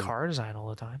see car design all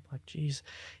the time. Like, geez,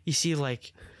 you see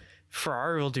like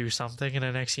Ferrari will do something, and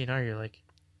the next thing you know, you're like,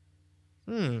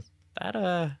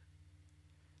 that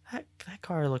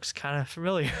car looks kind of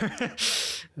familiar. I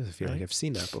feel like I've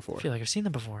seen that before.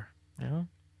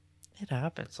 It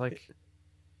happens. Like,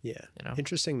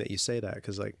 interesting that you say that,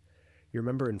 because like you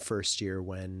remember in first year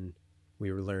when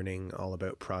we were learning all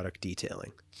about product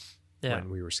detailing. When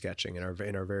we were sketching in our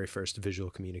very first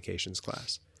visual communications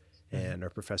class, and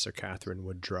our professor Catherine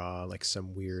would draw like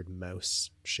some weird mouse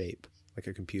shape, like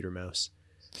a computer mouse,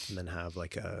 and then have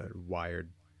like a wired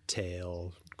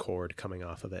tail cord coming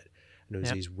off of it, and it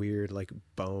was these weird like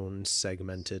bone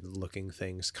segmented looking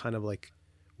things, kind of like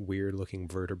weird looking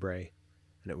vertebrae,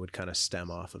 and it would kind of stem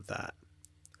off of that.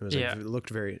 It was like, it looked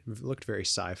very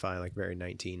sci-fi, like very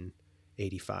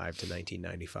 1985 to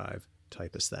 1995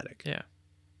 type aesthetic.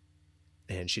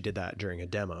 And she did that during a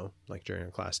demo, like during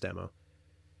a class demo.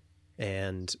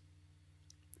 And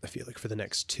I feel like for the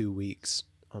next 2 weeks,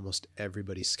 almost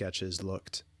everybody's sketches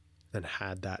looked and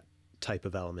had that type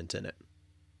of element in it.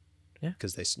 Yeah.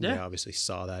 Because they obviously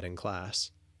saw that in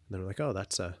class. And they're like, oh,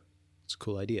 it's a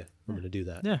cool idea. I'm going to do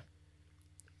that. Yeah.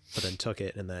 But then took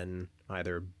it and then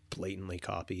either blatantly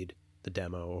copied the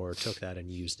demo or took that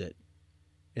and used it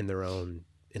in their own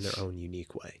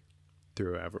unique way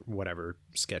through whatever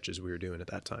sketches we were doing at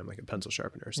that time, like a pencil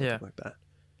sharpener or something like that.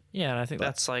 Yeah, and I think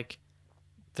that's like,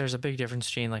 there's a big difference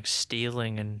between like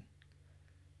stealing and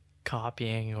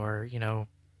copying, or, you know,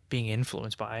 being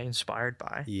influenced by, inspired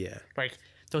by. Yeah. Like,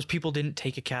 those people didn't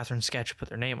take a Catherine sketch and put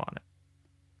their name on it.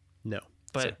 No.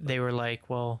 But they were like,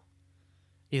 well,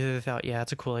 either they thought, yeah,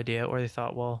 it's a cool idea, or they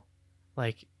thought, well,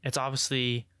 like, it's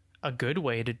obviously a good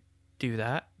way to do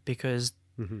that because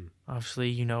obviously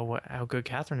you know how good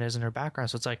Catherine is in her background.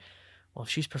 So it's like, well, if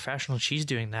she's professional, she's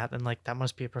doing that, then like that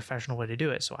must be a professional way to do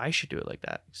it. So I should do it like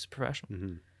that. It's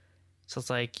professional. So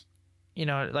it's like, you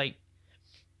know, like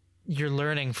you're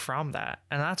learning from that,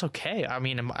 and that's okay. I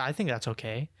mean, I think that's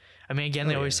okay. I mean, again,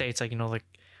 they always say it's like, you know, like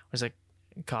it's like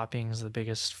copying is the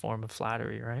biggest form of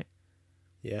flattery, right?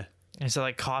 Yeah. And so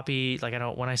like copy, like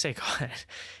when I say,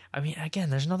 I mean,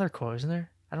 again, there's another quote, isn't there?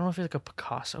 I don't know if it's like a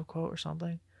Picasso quote or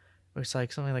something. Where it's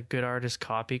like something like good artists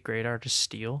copy, great artists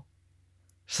steal.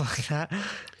 Something like that.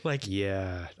 Like,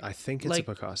 yeah, I think it's like,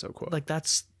 a Picasso quote. Like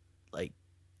that's like,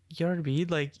 you know what I mean?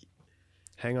 Like,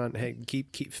 hang on. Hey,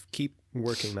 keep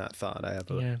working that thought. I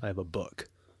have a book.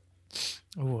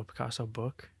 Oh, a Picasso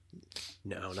book?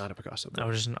 No, not a Picasso book.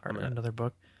 Oh, just another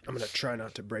book. I'm going to try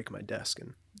not to break my desk,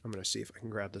 and I'm going to see if I can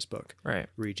grab this book. Right.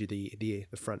 Read you the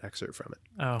front excerpt from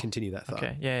it. Oh. Continue that thought.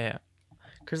 Okay. Yeah.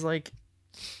 Because, like,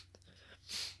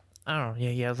 I don't know.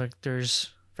 Yeah. Like,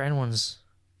 there's, for anyone's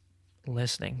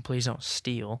listening, please don't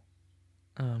steal.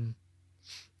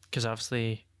 Because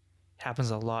obviously it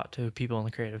happens a lot to people in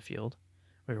the creative field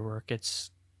where your work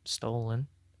gets stolen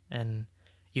and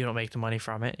you don't make the money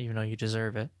from it, even though you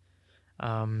deserve it.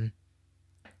 And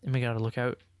we got to look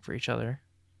out for each other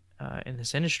in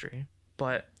this industry.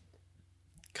 But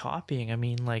copying, I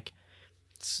mean, like,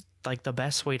 it's like the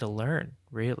best way to learn,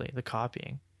 really, the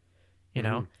copying, you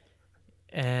know?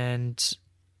 And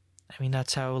I mean,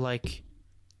 that's how, like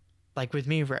with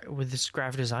me, with this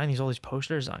graphic design, all these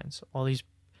poster designs, all these,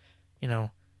 you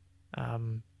know,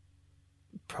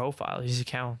 profiles, these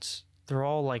accounts, they're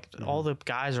all like, all the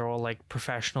guys are all like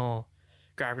professional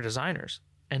graphic designers.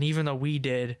 And even though we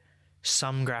did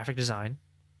some graphic design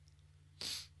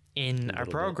in our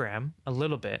program, a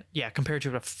little bit, yeah, compared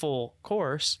to a full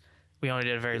course, we only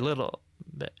did a very little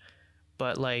bit.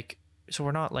 But like, so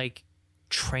we're not like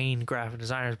trained graphic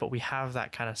designers, but we have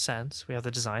that kind of sense. We have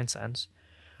the design sense.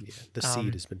 Yeah, the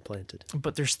seed has been planted.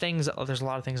 But there's a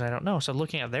lot of things I don't know. So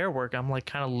looking at their work, I'm like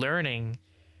kind of learning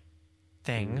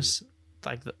things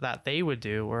like that they would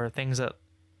do, or things that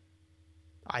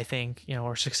I think, you know,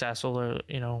 are successful or,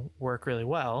 you know, work really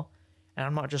well. And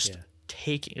I'm not just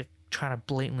trying to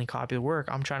blatantly copy the work.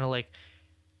 I'm trying to like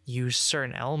use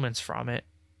certain elements from it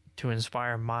to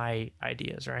inspire my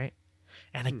ideas, right?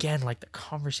 And again, like the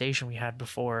conversation we had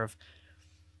before of,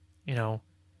 you know,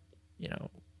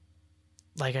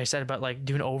 like I said about like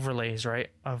doing overlays, right,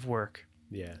 of work.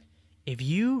 Yeah. If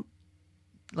you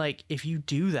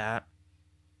do that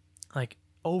like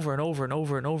over and over and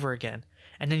over and over again,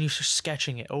 and then you start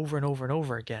sketching it over and over and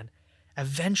over again,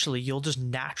 eventually you'll just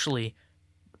naturally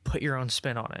put your own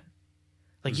spin on it.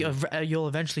 Like you'll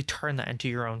eventually turn that into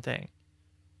your own thing.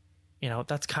 You know,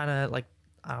 that's kind of like,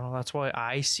 I don't know, that's why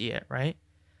I see it, right?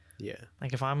 Yeah.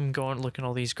 Like if I'm looking at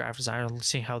all these graphic designers and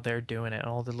seeing how they're doing it and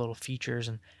all the little features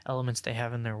and elements they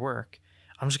have in their work,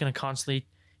 I'm just going to constantly,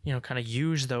 you know, kind of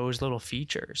use those little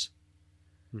features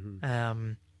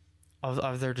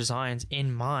of their designs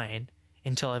in mine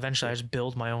until eventually I just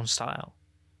build my own style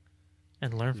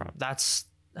and learn from it. That's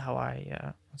how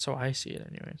I see it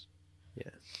anyways.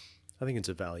 Yeah. I think it's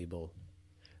a valuable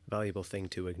thing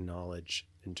to acknowledge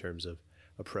in terms of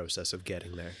a process of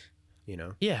getting there, you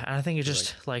know? Yeah, and I think it's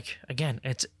just like again,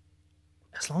 it's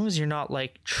as long as you're not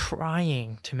like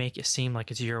trying to make it seem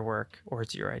like it's your work or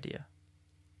it's your idea.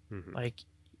 Like,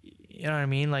 you know what I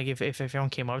mean? Like if anyone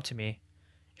came up to me,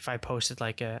 if I posted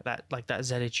like that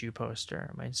ZHU poster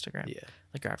on my Instagram,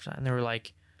 like graphic design, and they were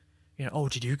like, you know, oh,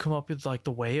 did you come up with like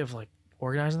the way of like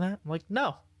organizing that? I'm like,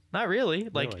 no, not really.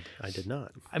 Like, no, I did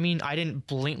not. I mean, I didn't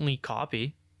blatantly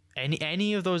copy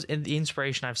any of those the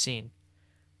inspiration I've seen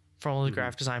from all the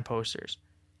graphic design posters.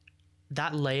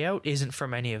 That layout isn't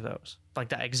from any of those, like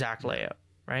that exact layout,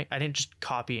 right? I didn't just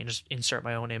copy and just insert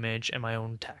my own image and my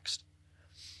own text.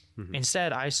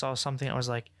 Instead, I saw something that was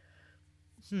like,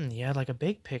 yeah, like a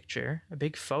big picture, a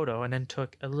big photo, and then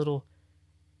took a little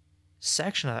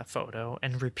section of that photo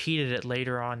and repeated it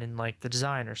later on in like the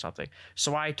design or something.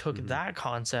 So I took that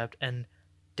concept and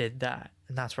did that,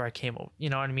 and that's where I came over. You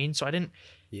know what I mean? So I didn't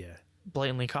Yeah.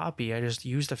 blatantly copy. I just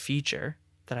used a feature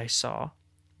that I saw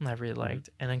and I really liked,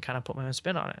 and then kind of put my own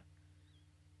spin on it.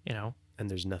 You know? And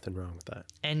there's nothing wrong with that.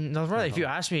 And no, really, if you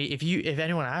ask me, if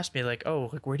anyone asked me like, oh,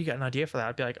 like where do you get an idea for that?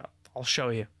 I'd be like, I'll show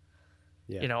you.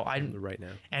 Yeah. You know, right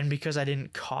now. And because I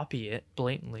didn't copy it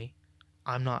blatantly,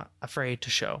 I'm not afraid to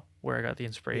show where I got the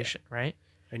inspiration, right?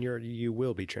 And you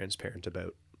will be transparent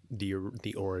about the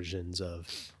origins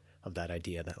of that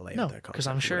idea, that layout, that concept, because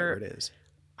I'm sure it is.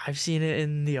 I've seen it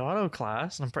in the auto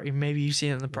class, and maybe you've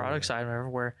seen it in the product side, whatever,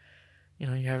 where you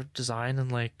know you have design,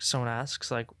 and like someone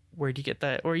asks like, where do you get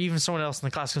that? Or even someone else in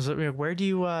the class comes up, where do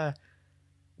you what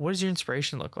does your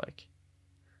inspiration look like?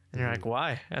 And you're like,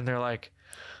 why? And they're like,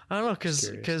 I don't know,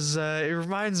 because it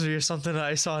reminds me of something that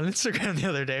I saw on Instagram the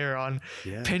other day, or on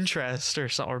Pinterest or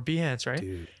something, or Behance, right?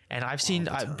 Dude, and I've seen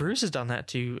Bruce has done that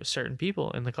to certain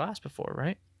people in the class before,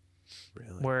 right?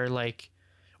 Really? Where like,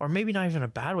 or maybe not even a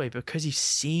bad way, because he's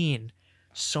seen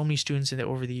so many students in it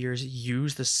over the years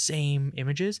use the same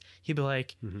images. He'd be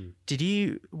like,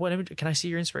 what image, can I see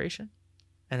your inspiration?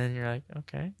 And then you're like,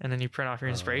 okay. And then you print off your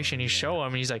inspiration, you show him,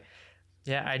 and he's like,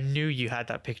 yeah, I knew you had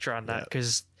that picture on that,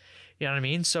 because you know what I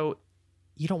mean? So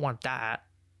you don't want that.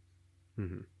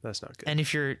 That's not good. And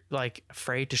if you're like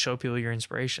afraid to show people your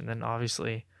inspiration, then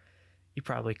obviously you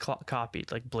probably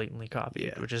copied, like blatantly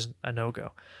copied, which is a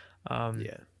no-go.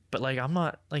 But like, I'm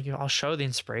not like, I'll show the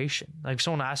inspiration. Like, if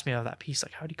someone asked me of that piece,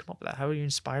 like, how do you come up with that? How are you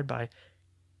inspired by,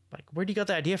 like, where do you get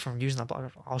the idea from using that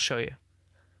blog? I'll show you,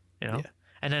 you know?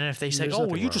 And then if they say, oh,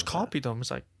 well, you just copied them.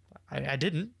 It's like, I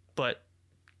didn't, but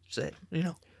say, you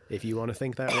know, if you want to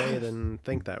think that way, then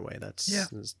think that way. That's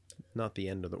not the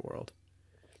end of the world.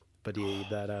 But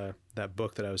that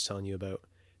book that I was telling you about,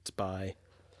 it's by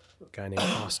a guy named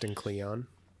Austin Kleon,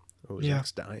 who was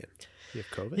ex-dying. You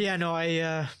have COVID? Yeah, no,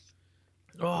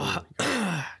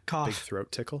 cough. Big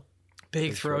throat tickle?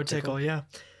 Big throat tickle, yeah.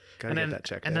 Gotta get that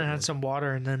checked out. And then I had some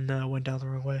water, and then went down the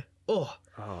wrong way. Oh.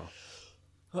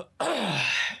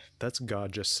 That's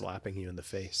God just slapping you in the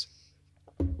face.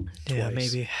 Yeah, twice,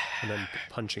 maybe. And then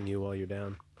punching you while you're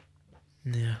down.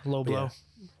 Yeah, low blow.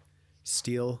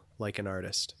 Steal Like an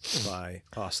Artist by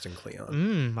Austin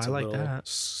Kleon. I like that.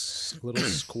 Little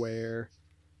square,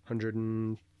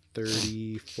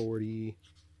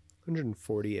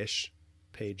 140-ish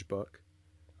page book.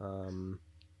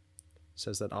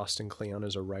 Says that Austin Kleon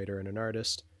is a writer and an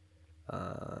artist.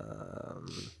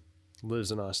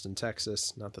 Lives in Austin,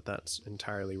 Texas. Not that that's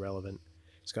entirely relevant.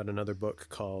 He's got another book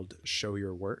called Show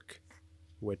Your Work,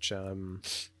 which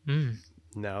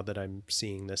now that I'm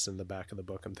seeing this in the back of the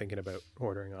book, I'm thinking about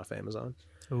ordering off Amazon.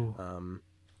 Ooh.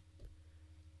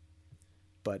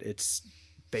 But it's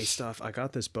based off, I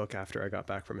got this book after I got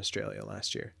back from Australia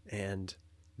last year, and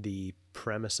the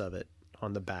premise of it,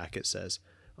 on the back it says,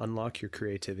 unlock your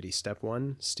creativity. Step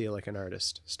 1, steal like an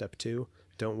artist. Step 2,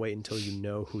 don't wait until you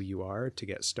know who you are to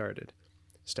get started.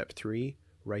 Step 3,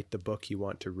 write the book you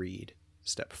want to read.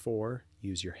 Step 4,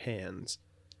 use your hands.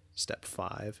 Step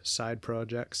 5, side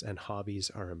projects and hobbies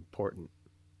are important.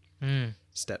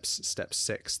 Step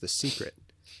 6, the secret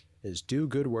is do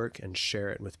good work and share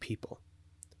it with people.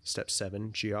 Step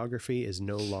 7, geography is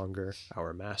no longer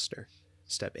our master.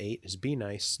 Step 8 is be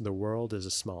nice. The world is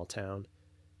a small town.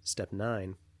 Step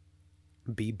 9,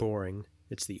 be boring.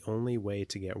 It's the only way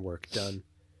to get work done.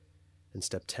 And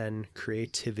step 10,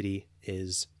 creativity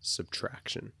is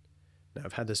subtraction. Now,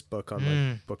 I've had this book on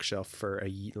my bookshelf for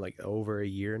over a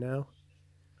year now,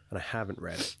 and I haven't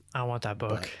read it. I want that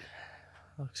book.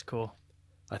 Looks cool.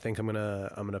 I think I'm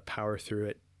gonna power through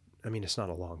it. I mean, it's not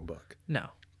a long book. No.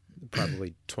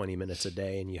 Probably 20 minutes a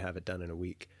day, and you have it done in a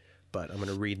week. But I'm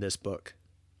gonna read this book.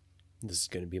 This is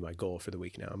gonna be my goal for the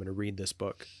week now. I'm gonna read this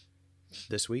book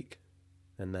this week,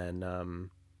 and then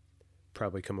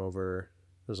probably come over,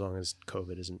 as long as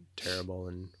COVID isn't terrible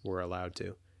and we're allowed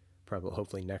to.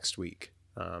 Hopefully next week,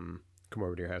 come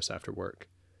over to your house after work,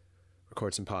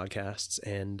 record some podcasts,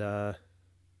 and I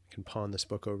can pawn this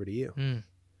book over to you.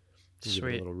 Sweet. Give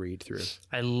it a little read through.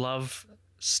 I love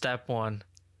step 1.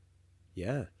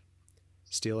 Yeah,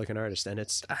 steal like an artist, and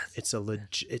it's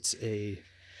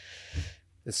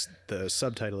the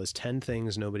subtitle is 10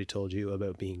 Things Nobody Told You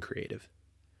About Being Creative,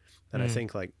 and I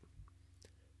think like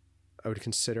I would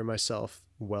consider myself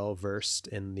well versed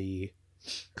in the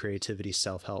creativity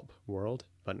self-help world,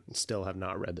 but still have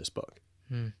not read this book.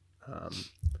 And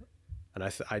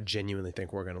I genuinely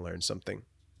think we're going to learn something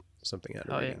out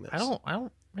of reading this. I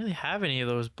don't really have any of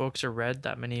those books or read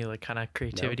that many like kind of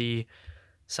creativity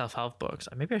self-help books.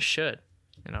 Maybe I should.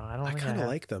 You know, I kind of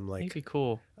like them. Like, it'd be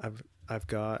cool. I've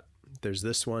got, there's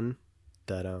this one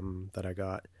that I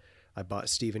got. I bought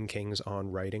Stephen King's On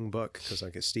Writing book because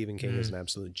like Stephen King is an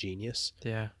absolute genius.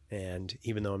 Yeah. And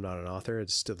even though I'm not an author,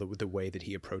 it's still the way that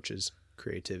he approaches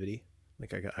creativity.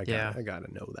 Like I got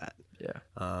to know that. Yeah.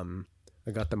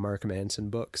 I got the Mark Manson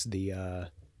books, the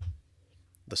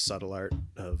subtle art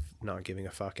of not giving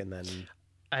a fuck, and then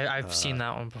I've seen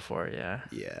that one before. Yeah.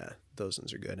 Yeah, those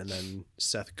ones are good. And then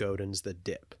Seth Godin's The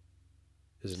Dip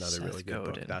is another really good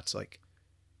book. That's like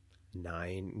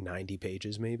 90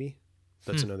 pages maybe.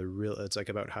 That's another real. It's like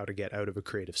about how to get out of a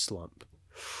creative slump.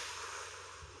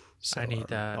 So, I need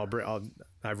that.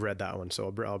 I've read that one,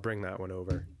 so I'll bring that one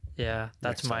over. Yeah,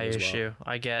 that's my issue.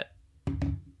 Well.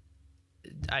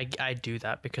 I do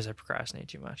that because I procrastinate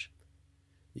too much.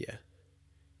 Yeah,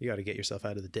 you got to get yourself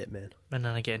out of the dip, man. And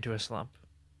then I get into a slump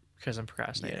because I'm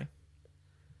procrastinating.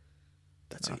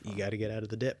 Yeah. You got to get out of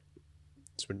the dip.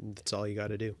 That's all you got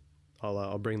to do.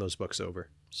 I'll bring those books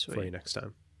over for you next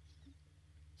time.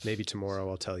 Maybe tomorrow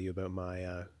I'll tell you about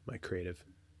my my creative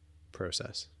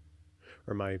process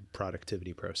or my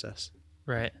productivity process.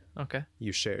 Right. Okay.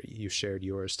 You shared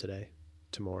yours today.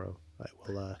 Tomorrow I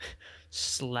will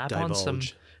slap on some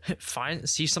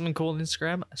see something cool on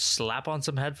Instagram, slap on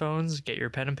some headphones, get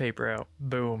your pen and paper out.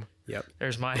 Boom. Yep.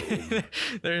 There's my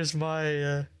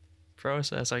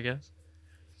process, I guess.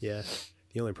 Yeah.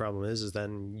 The only problem is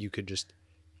then you could just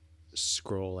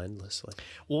scroll endlessly.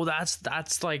 Well,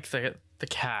 that's like the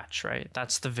catch, right?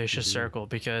 That's the vicious circle,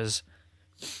 because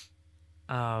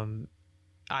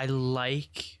I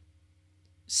like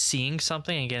seeing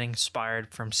something and getting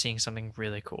inspired from seeing something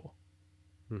really cool.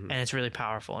 And it's really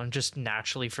powerful. And just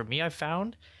naturally for me, I've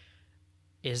found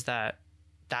is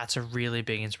that's a really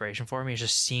big inspiration for me, is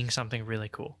just seeing something really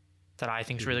cool that I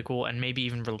think is really cool and maybe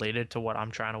even related to what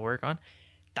I'm trying to work on.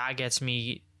 That gets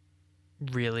me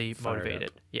really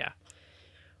motivated. Yeah.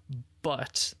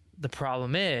 But the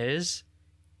problem is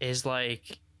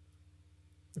like,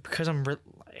 because I'm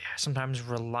sometimes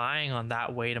relying on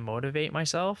that way to motivate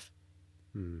myself,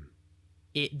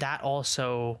 that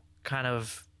also kind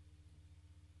of,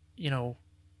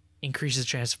 increases the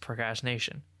chance of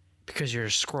procrastination because you're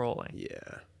scrolling.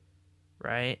 Yeah.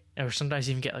 Right? Or sometimes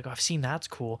even get like, oh, I've seen that's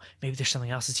cool. Maybe there's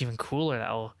something else that's even cooler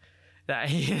that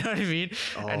you know what I mean?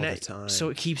 All the time. So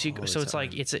it keeps you. So it's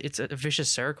like it's a vicious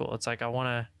circle. It's like I want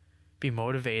to be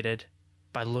motivated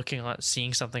by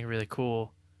seeing something really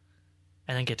cool,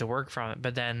 and then get to work from it.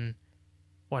 But then,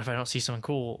 what if I don't see something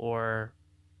cool, or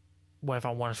what if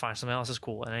I want to find something else that's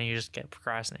cool, and then you just get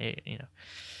procrastinated?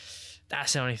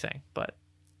 That's the only thing. But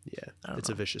yeah, it's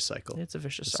a vicious cycle. It's a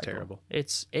vicious cycle. Terrible.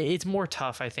 It's more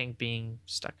tough, I think, being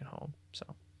stuck at home.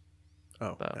 So.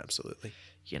 Oh, absolutely.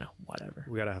 Whatever.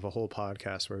 We got to have a whole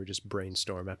podcast where we just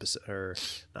brainstorm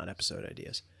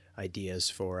ideas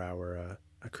for our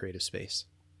a creative space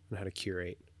and how to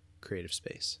curate creative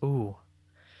space. Ooh.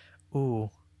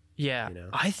 Yeah.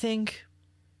 I think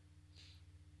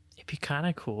it'd be kind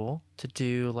of cool to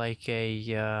do like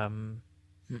a oh,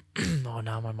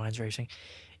 now my mind's racing.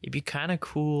 It'd be kind of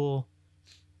cool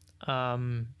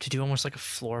to do almost like a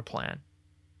floor plan.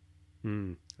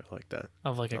 I like that.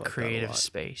 Of like a creative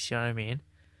space, you know what I mean?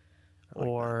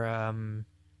 Or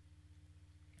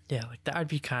like that would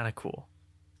be kind of cool.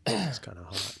 It's kind of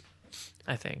hot.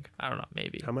 I think. I don't know,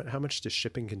 maybe. How much do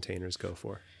shipping containers go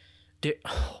for?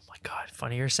 Oh my god,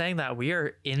 funny you're saying that. We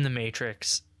are in the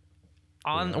Matrix.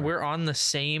 We're on the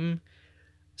same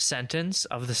sentence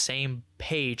of the same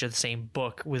page of the same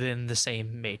book within the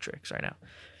same Matrix right now.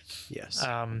 Yes.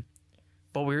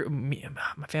 But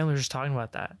my family was just talking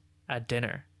about that at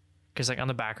dinner. Because like on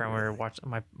the background, we were watching.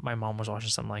 My mom was watching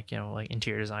some like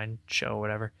interior design show or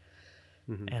whatever,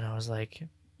 and I was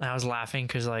laughing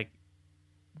because like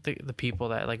the people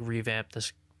that like revamped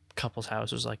this couple's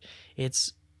house was like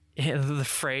the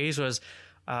phrase was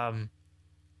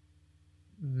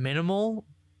minimalism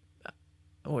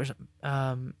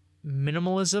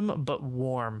but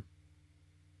warm.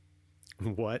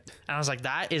 What? And I was like,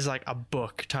 that is like a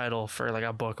book title for like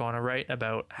a book I want to write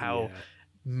about how. Yeah.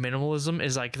 Minimalism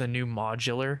is like the new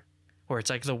modular, where it's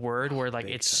like the word where like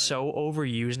it's so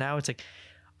overused now. It's like,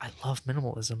 I love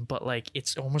minimalism, but like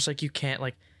it's almost like you can't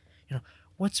like,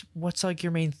 what's like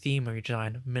your main theme of your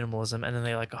design? Minimalism. And then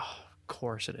they like, oh, of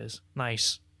course it is.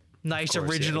 Nice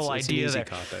original idea there.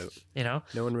 No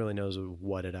one really knows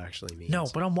what it actually means. No,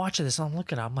 but I'm watching this and I'm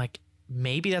looking at it, I'm like,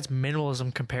 maybe that's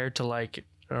minimalism compared to like,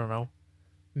 I don't know,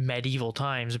 medieval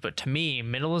times. But to me,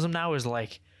 minimalism now is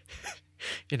like,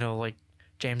 like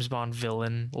James Bond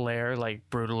villain lair, like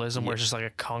brutalism, where it's just like a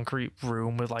concrete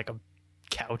room with like a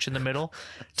couch in the middle.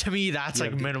 To me, that's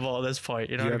like minimal at this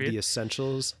point. You know what I mean? You have the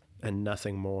essentials and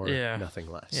nothing more, nothing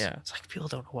less. Yeah, it's like people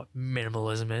don't know what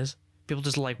minimalism is. People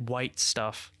just like white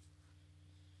stuff.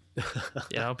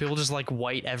 You know, people just like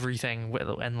white everything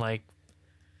and like,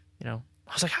 you know,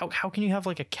 I was like, how can you have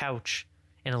like a couch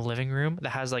in a living room that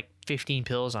has like 15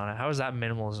 pillows on it? How is that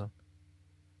minimalism?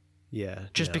 Yeah.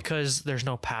 Just because there's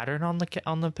no pattern on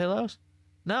the pillows?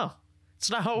 No, it's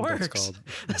not how it works.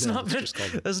 That's not just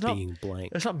called being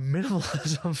blank. That's not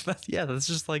minimalism. That's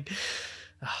just like,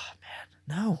 oh man,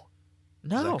 no.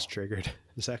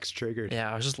 Zach's triggered.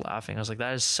 Yeah, I was just laughing. I was like,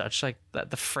 that is such like that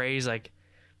the phrase like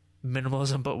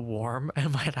minimalism but warm.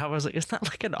 And my dad was like, isn't that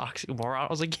like an oxymoron? I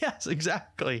was like, yes,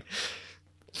 exactly.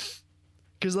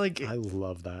 Because like I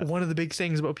love that. One of the big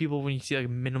things about people when you see like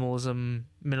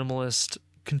minimalist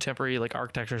contemporary like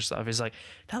architecture stuff is like,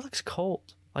 that looks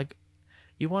cold. Like,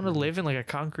 you want to live in like a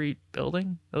concrete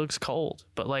building? It looks cold,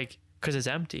 but like because it's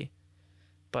empty.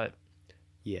 But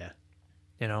yeah,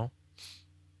 you know,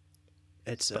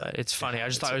 it's funny. I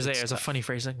just thought it was a funny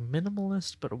phrase, like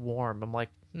minimalist but warm. I'm like,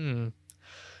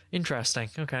 interesting.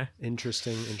 Okay,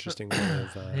 interesting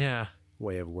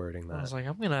way of wording that. I was like,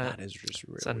 that is just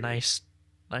really it's a nice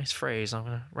phrase. I'm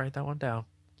gonna write that one down.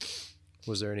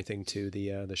 Was there anything to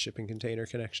the shipping container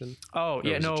connection? Oh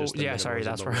yeah, no, yeah. Sorry,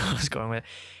 that's where I was going with.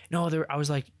 No, I was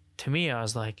like,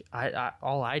 I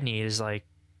all I need is like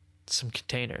some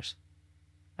containers,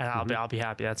 and I'll be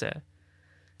happy. That's it.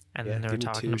 And then they were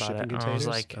talking about it, and I was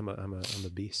like, I'm a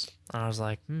beast. And I was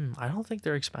like, I don't think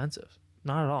they're expensive,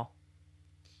 not at all.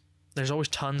 There's always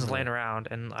tons laying around,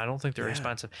 and I don't think they're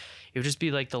expensive. It would just be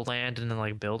like the land and then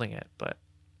like building it, but.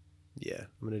 Yeah,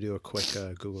 I'm going to do a quick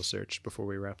Google search before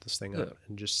we wrap this thing up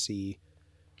and just see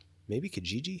maybe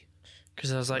Kijiji.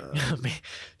 Because I was like,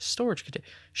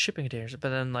 shipping containers.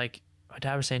 But then like my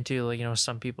dad was saying too, like, you know,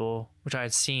 some people, which I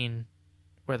had seen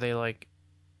where they like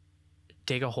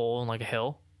dig a hole in like a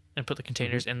hill and put the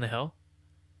containers in the hill.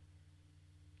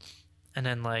 And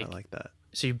then like, I like that.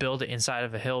 So you build it inside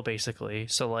of a hill basically.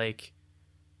 So like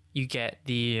you get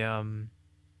the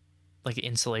like the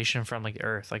insulation from like the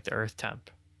earth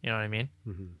temp. You know what I mean?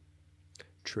 Mm-hmm.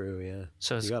 True, yeah.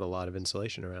 So you got a lot of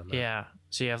insulation around that. Yeah.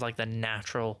 So you have like the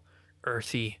natural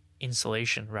earthy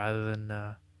insulation rather than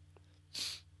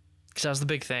because that was the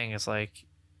big thing. It's like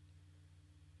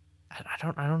I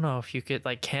don't know if you could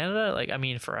like Canada, like I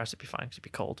mean for us it'd be fine because it'd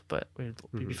be cold, but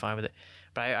we'd be fine with it.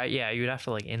 But I you'd have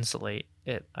to like insulate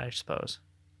it, I suppose,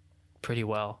 pretty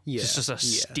well. Yeah. It's just a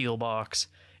steel box.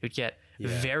 It would get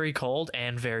very cold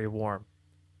and very warm.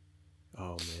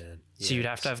 Oh man. So you'd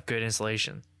have to have good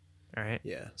insulation, right?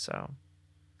 Yeah. So,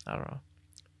 I don't know.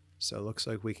 So it looks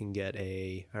like we can get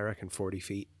I reckon 40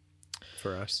 feet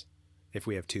for us if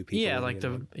we have two people. Yeah, like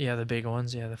the big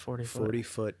ones. Yeah, the 40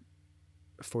 foot.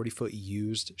 40 foot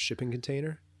used shipping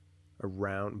container,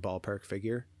 around ballpark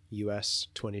figure, US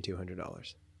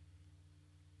 $2,200.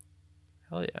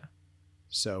 Hell yeah.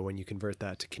 So when you convert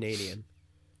that to Canadian,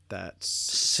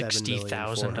 that's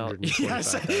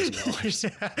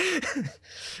 $60,000.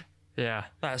 Yeah,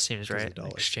 that seems right.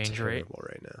 Exchange rate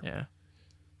right now. Yeah.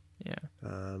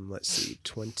 Let's see,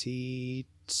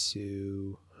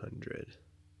 2,200.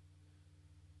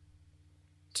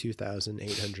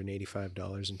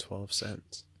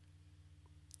 $2,885.12.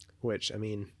 Which, I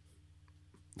mean,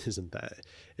 isn't that?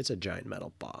 It's a giant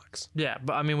metal box. Yeah,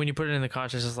 but I mean, when you put it in the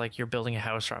context, it's like you're building a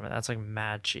house from it. That's like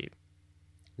mad cheap.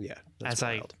 Yeah, that's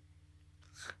wild. Like,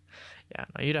 yeah,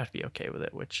 no, you'd have to be okay with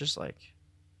it, which is like,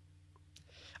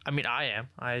 I mean, I am.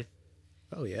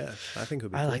 Oh yeah, I think it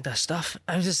would be I cool. like that stuff.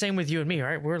 I was the same with you and me,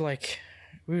 right? We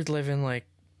would live in like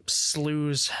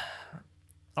Slew's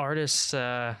artist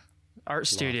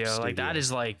studio. Like that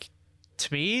is like,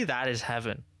 to me, that is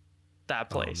heaven. That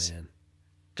place. Oh, man.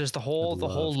 Just the whole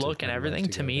look and everything.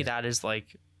 To me, that is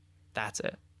like, that's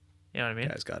it. You know what I mean? You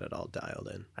guys got it all dialed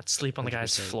in. I'd sleep on the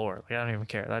guy's floor. Like I don't even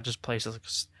care. That just place is like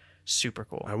super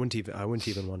cool. I wouldn't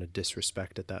even want to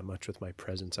disrespect it that much with my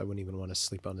presence. I wouldn't even want to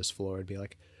sleep on this floor. I'd be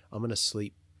like, I'm gonna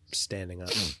sleep standing up.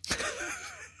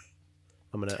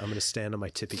 I'm gonna stand on my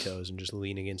tippy toes and just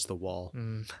lean against the wall.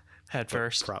 Head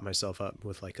first. Prop myself up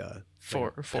with like a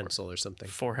pencil or something.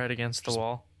 Forehead against the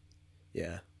wall.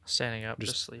 Yeah. Standing up,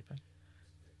 just sleeping.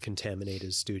 Contaminate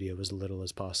his studio as little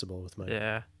as possible with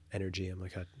my energy. I'm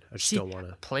like, I just don't want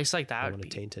to. A place like that would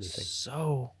taint anything.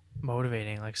 So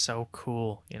motivating, like so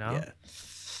cool, you know? Yeah.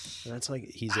 And that's like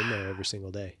he's in there every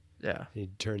single day. Yeah. He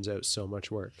turns out so much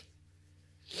work.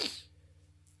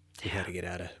 We gotta get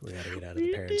out of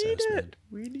the parents' house, man.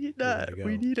 We need that.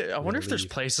 We need it. I wonder if there's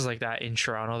places like that in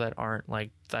Toronto that aren't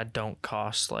like that don't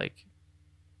cost like,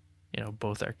 you know,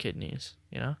 both our kidneys,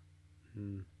 you know?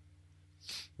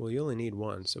 Well, you only need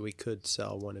one, so we could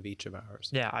sell one of each of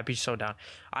ours. Yeah, I'd be so down.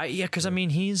 Because I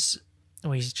mean, he's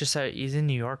Well, he's in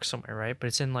New York somewhere, right? But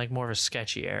it's in like more of a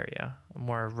sketchy area, a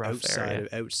more rough area,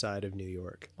 outside of New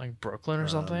York. like Brooklyn or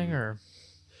something, or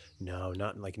no,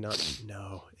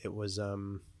 no. It was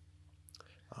oh,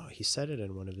 he said it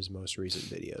in one of his most recent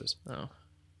videos. oh,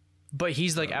 but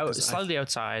he's like slightly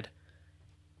outside,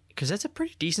 because that's a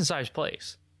pretty decent sized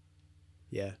place.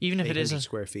 Yeah, even if it isn't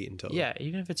square feet in total. Yeah,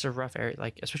 even if it's a rough area,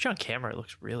 like especially on camera, it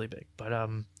looks really big. But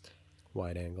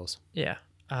wide angles. Yeah,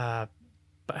 but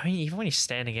I mean, even when he's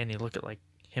standing in, you look at like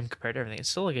him compared to everything, it's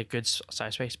still like a good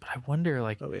size space. But I wonder,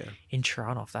 like, in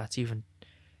Toronto, if that's even,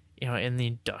 in the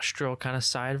industrial kind of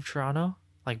side of Toronto,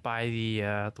 like by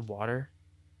the water,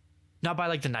 not by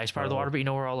like the nice part of the water, but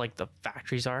where all like the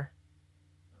factories are.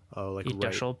 Oh, like the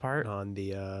industrial part on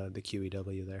the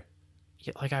QEW there.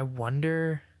 Yeah, like I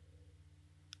wonder.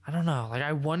 I don't know. Like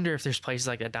I wonder if there's places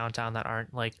like that downtown that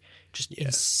aren't like just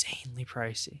insanely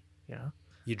pricey.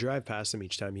 You drive past them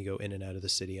each time you go in and out of the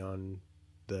city on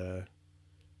the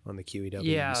QEW.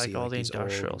 Yeah, you like see, all the these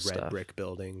industrial old stuff, red brick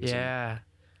buildings. Yeah,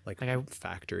 like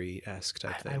factory-esque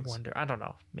type things. I wonder. I don't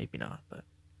know. Maybe not, but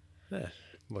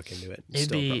look into it.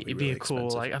 It'd be really a cool.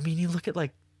 expensive. Like I mean, you look at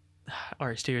like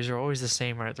art studios are always the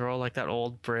same, right? They're all like that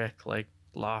old brick like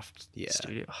loft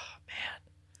studio. Oh man,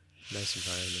 nice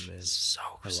environment, man. So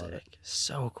sick,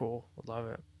 so cool. Love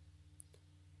it.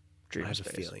 I have a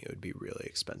feeling it would be really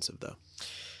expensive though.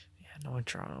 Yeah, no, in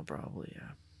Toronto probably. Yeah,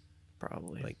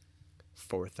 probably like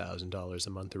 $4,000 a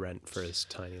month rent for this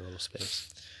tiny little space.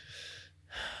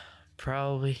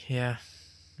 Probably, yeah.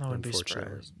 I wouldn't be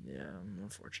surprised. Yeah,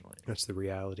 unfortunately. That's the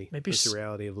reality. Maybe that's the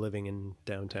reality of living in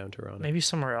downtown Toronto. Maybe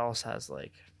somewhere else has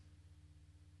like,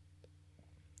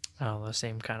 the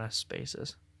same kind of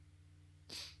spaces.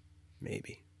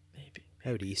 Maybe.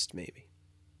 Out east, maybe.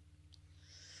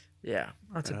 Yeah,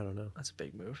 I don't know. That's a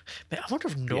big move. Man, I wonder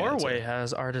if Norway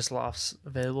has artist lofts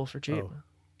available for cheap. Oh,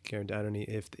 guarantee. I don't need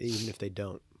even if they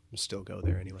don't, we'll still go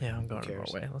there anyway. Yeah, I'm going to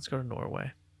Norway. Let's go to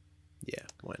Norway. Yeah,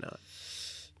 why not?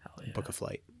 Hell yeah. Book a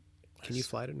flight. Can you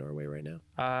fly to Norway right now?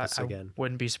 I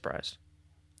wouldn't be surprised.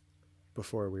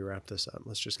 Before we wrap this up,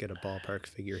 let's just get a ballpark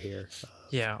figure here.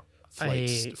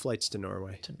 Flights to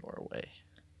Norway.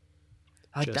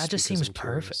 Like that just seems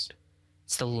perfect.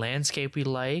 It's the landscape we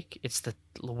like. It's the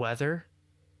weather.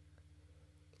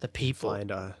 The people. Flying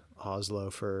to Oslo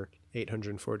for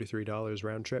 $843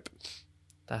 round trip.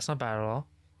 That's not bad at all.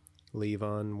 Leave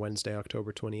on Wednesday,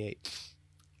 October 28th.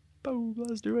 Boom,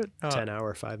 let's do it.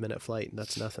 10-hour, 5-minute flight.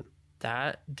 That's nothing.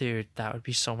 That would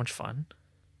be so much fun.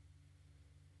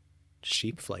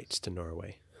 Cheap flights to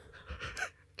Norway.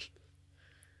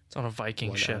 It's on a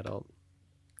Viking ship.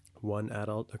 One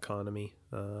adult economy.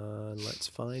 Let's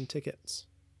find tickets.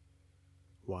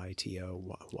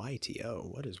 YTO.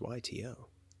 YTO. What is YTO?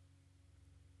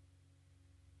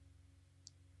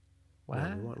 What?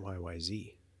 No, we want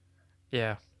YYZ.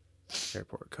 Yeah.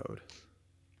 Airport code.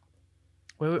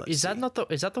 Wait, is that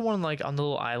the one like on the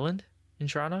little island in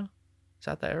Toronto? Is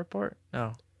that the airport?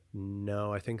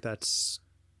 No, I think that's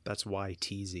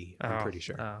YTZ. I'm pretty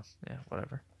sure. Oh, yeah,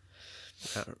 whatever.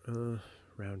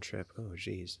 Round trip. Oh,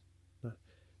 geez.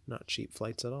 Not cheap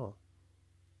flights at all.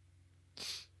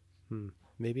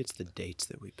 Maybe it's the dates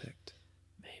that we picked.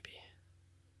 Maybe.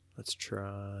 Let's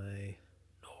try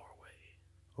Norway.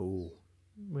 Oh.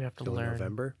 We have to learn.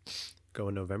 November. Go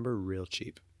in November, real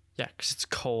cheap. Yeah, because it's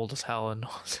cold as hell and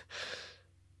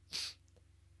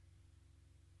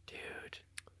dude.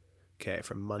 Okay,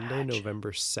 from Monday,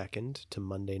 November 2nd to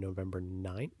Monday, November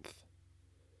 9th.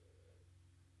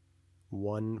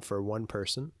 For one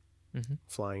person,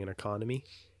 flying an economy,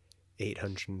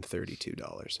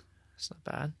 $832. That's not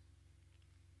bad.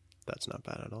 That's not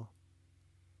bad at all.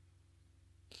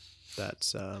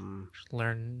 That's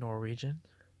learn Norwegian.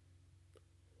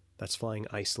 That's flying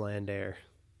Iceland Air.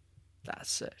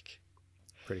 That's sick.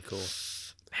 Pretty cool.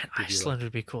 Man, Iceland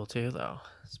would be cool too, though.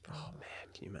 Oh man,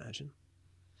 can you imagine?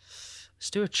 Let's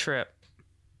do a trip.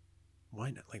 Why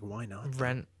not? Like, why not?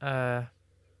 Rent.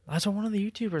 That's what one of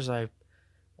the YouTubers I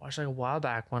watched like a while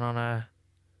back went on a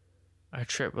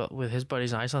trip with his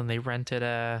buddies in Iceland. They rented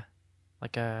a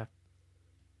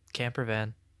camper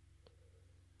van.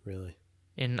 Really?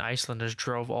 In Iceland, just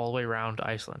drove all the way around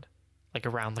Iceland, like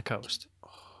around the coast. Oh,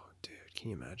 dude, can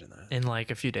you imagine that? In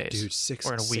like a few days. Dude,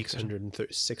 or in a week.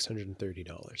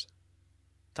 $630.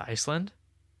 To Iceland?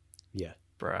 Yeah.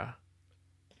 Bruh.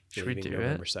 Should we do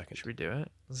November it? 2nd. Should we do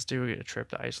it? Let's do a trip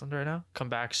to Iceland right now. Come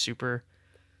back super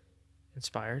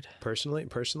inspired. Personally,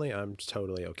 I'm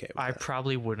totally okay with that. I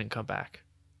probably wouldn't come back.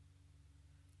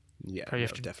 Yeah, no,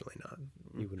 definitely not.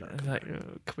 You would not come back.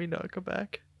 Can we not come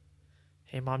back?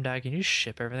 Hey, Mom, Dad, can you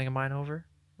ship everything of mine over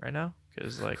right now?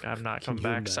 because like I'm not Can coming you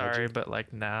back. Sorry, imagine? but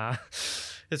like nah,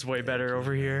 it's way Yeah, better can you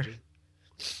over here. imagine?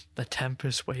 The temp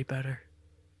is way better.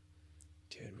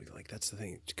 Dude, like that's the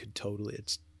thing. It could totally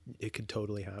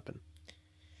happen.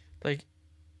 Like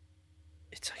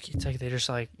it's like they just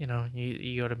like, you know,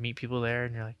 you go to meet people there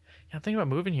and you're like, yeah, I'm thinking about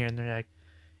moving here, and they're like,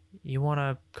 you want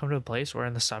to come to a place where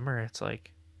in the summer it's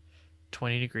like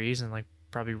 20 degrees and like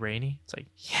probably rainy? It's like,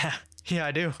 yeah,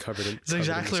 I do. It's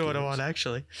exactly what I want,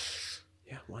 actually.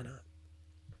 Yeah, why not?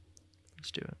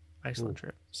 Let's do it. Iceland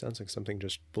trip. Sounds like something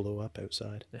just blew up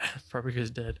outside. Yeah, probably because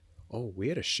dead. Oh, we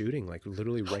had a shooting like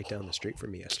literally right down the street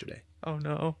from me yesterday. Oh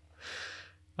no.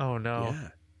 Oh no.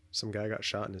 Yeah, some guy got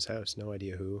shot in his house. No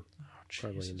idea who. Oh,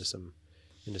 Probably into some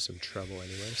trouble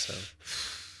anyway. So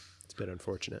it's a bit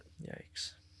unfortunate.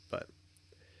 Yikes. But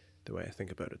the way I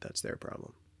think about it, that's their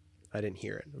problem. I didn't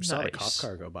hear it. I saw the cop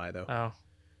car go by though. Oh,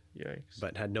 yikes.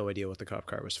 But had no idea what the cop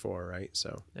car was for, right?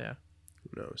 So yeah. Who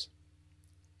knows?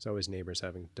 It's always neighbors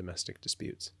having domestic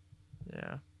disputes.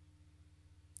 Yeah.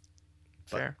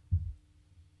 But fair.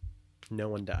 No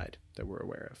one died that we're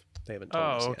aware of. They haven't told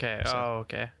us okay. yet. So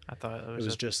Okay. I thought it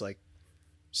was just like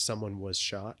someone was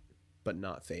shot, but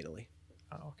not fatally.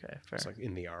 Oh, okay. Fair. It's like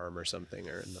in the arm or something,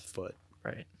 or in the foot.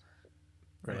 Right.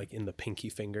 Or like in the pinky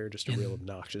finger, just a real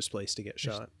obnoxious place to get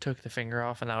shot. Took the finger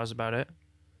off and that was about it.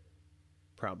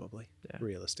 Probably. Yeah.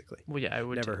 Realistically. Well, yeah, I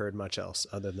would never heard much else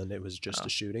other than it was just a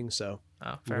shooting, so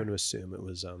I'm fair. going to assume it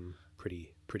was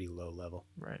pretty low level.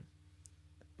 Right.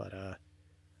 But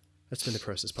that's been the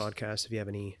Process Podcast. If you have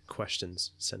any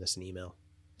questions, send us an email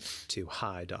to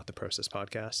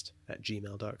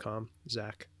hi.theprocesspodcast@gmail.com.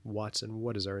 Zach Watson,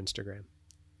 what is our Instagram?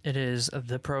 It is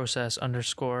the process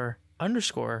 _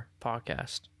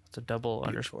 podcast. It's a double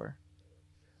underscore.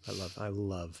 I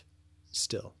love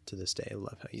still to this day, I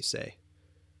love how you say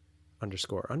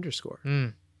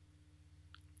 __.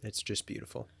 It's just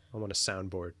beautiful. I want a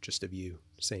soundboard just of you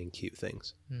saying cute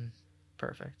things.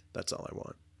 Perfect. That's all I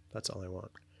want. That's all I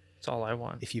want. That's all I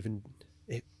want. If you've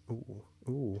if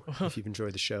you've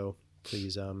enjoyed the show,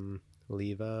 please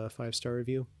leave a 5-star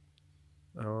review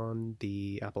on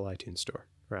the Apple iTunes store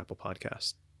or Apple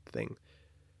Podcast thing.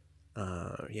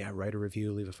 Write a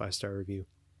review, leave a 5-star review.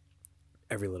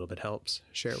 Every little bit helps.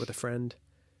 Share it with a friend.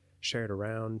 Share it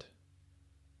around.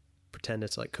 Pretend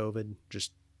it's like COVID.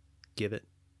 Just give it.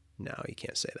 No, you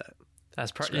can't say that.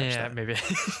 That's that. Maybe.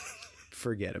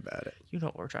 Forget about it. You know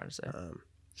what we're trying to say.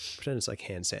 Pretend it's like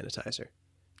hand sanitizer.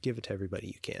 Give it to everybody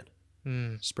you can.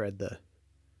 Spread the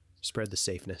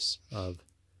safeness of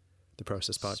the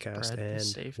Process Podcast,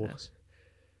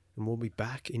 and we'll be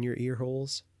back in your ear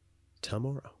holes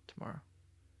tomorrow. Tomorrow.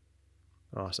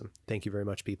 Awesome. Thank you very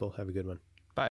much, people. Have a good one.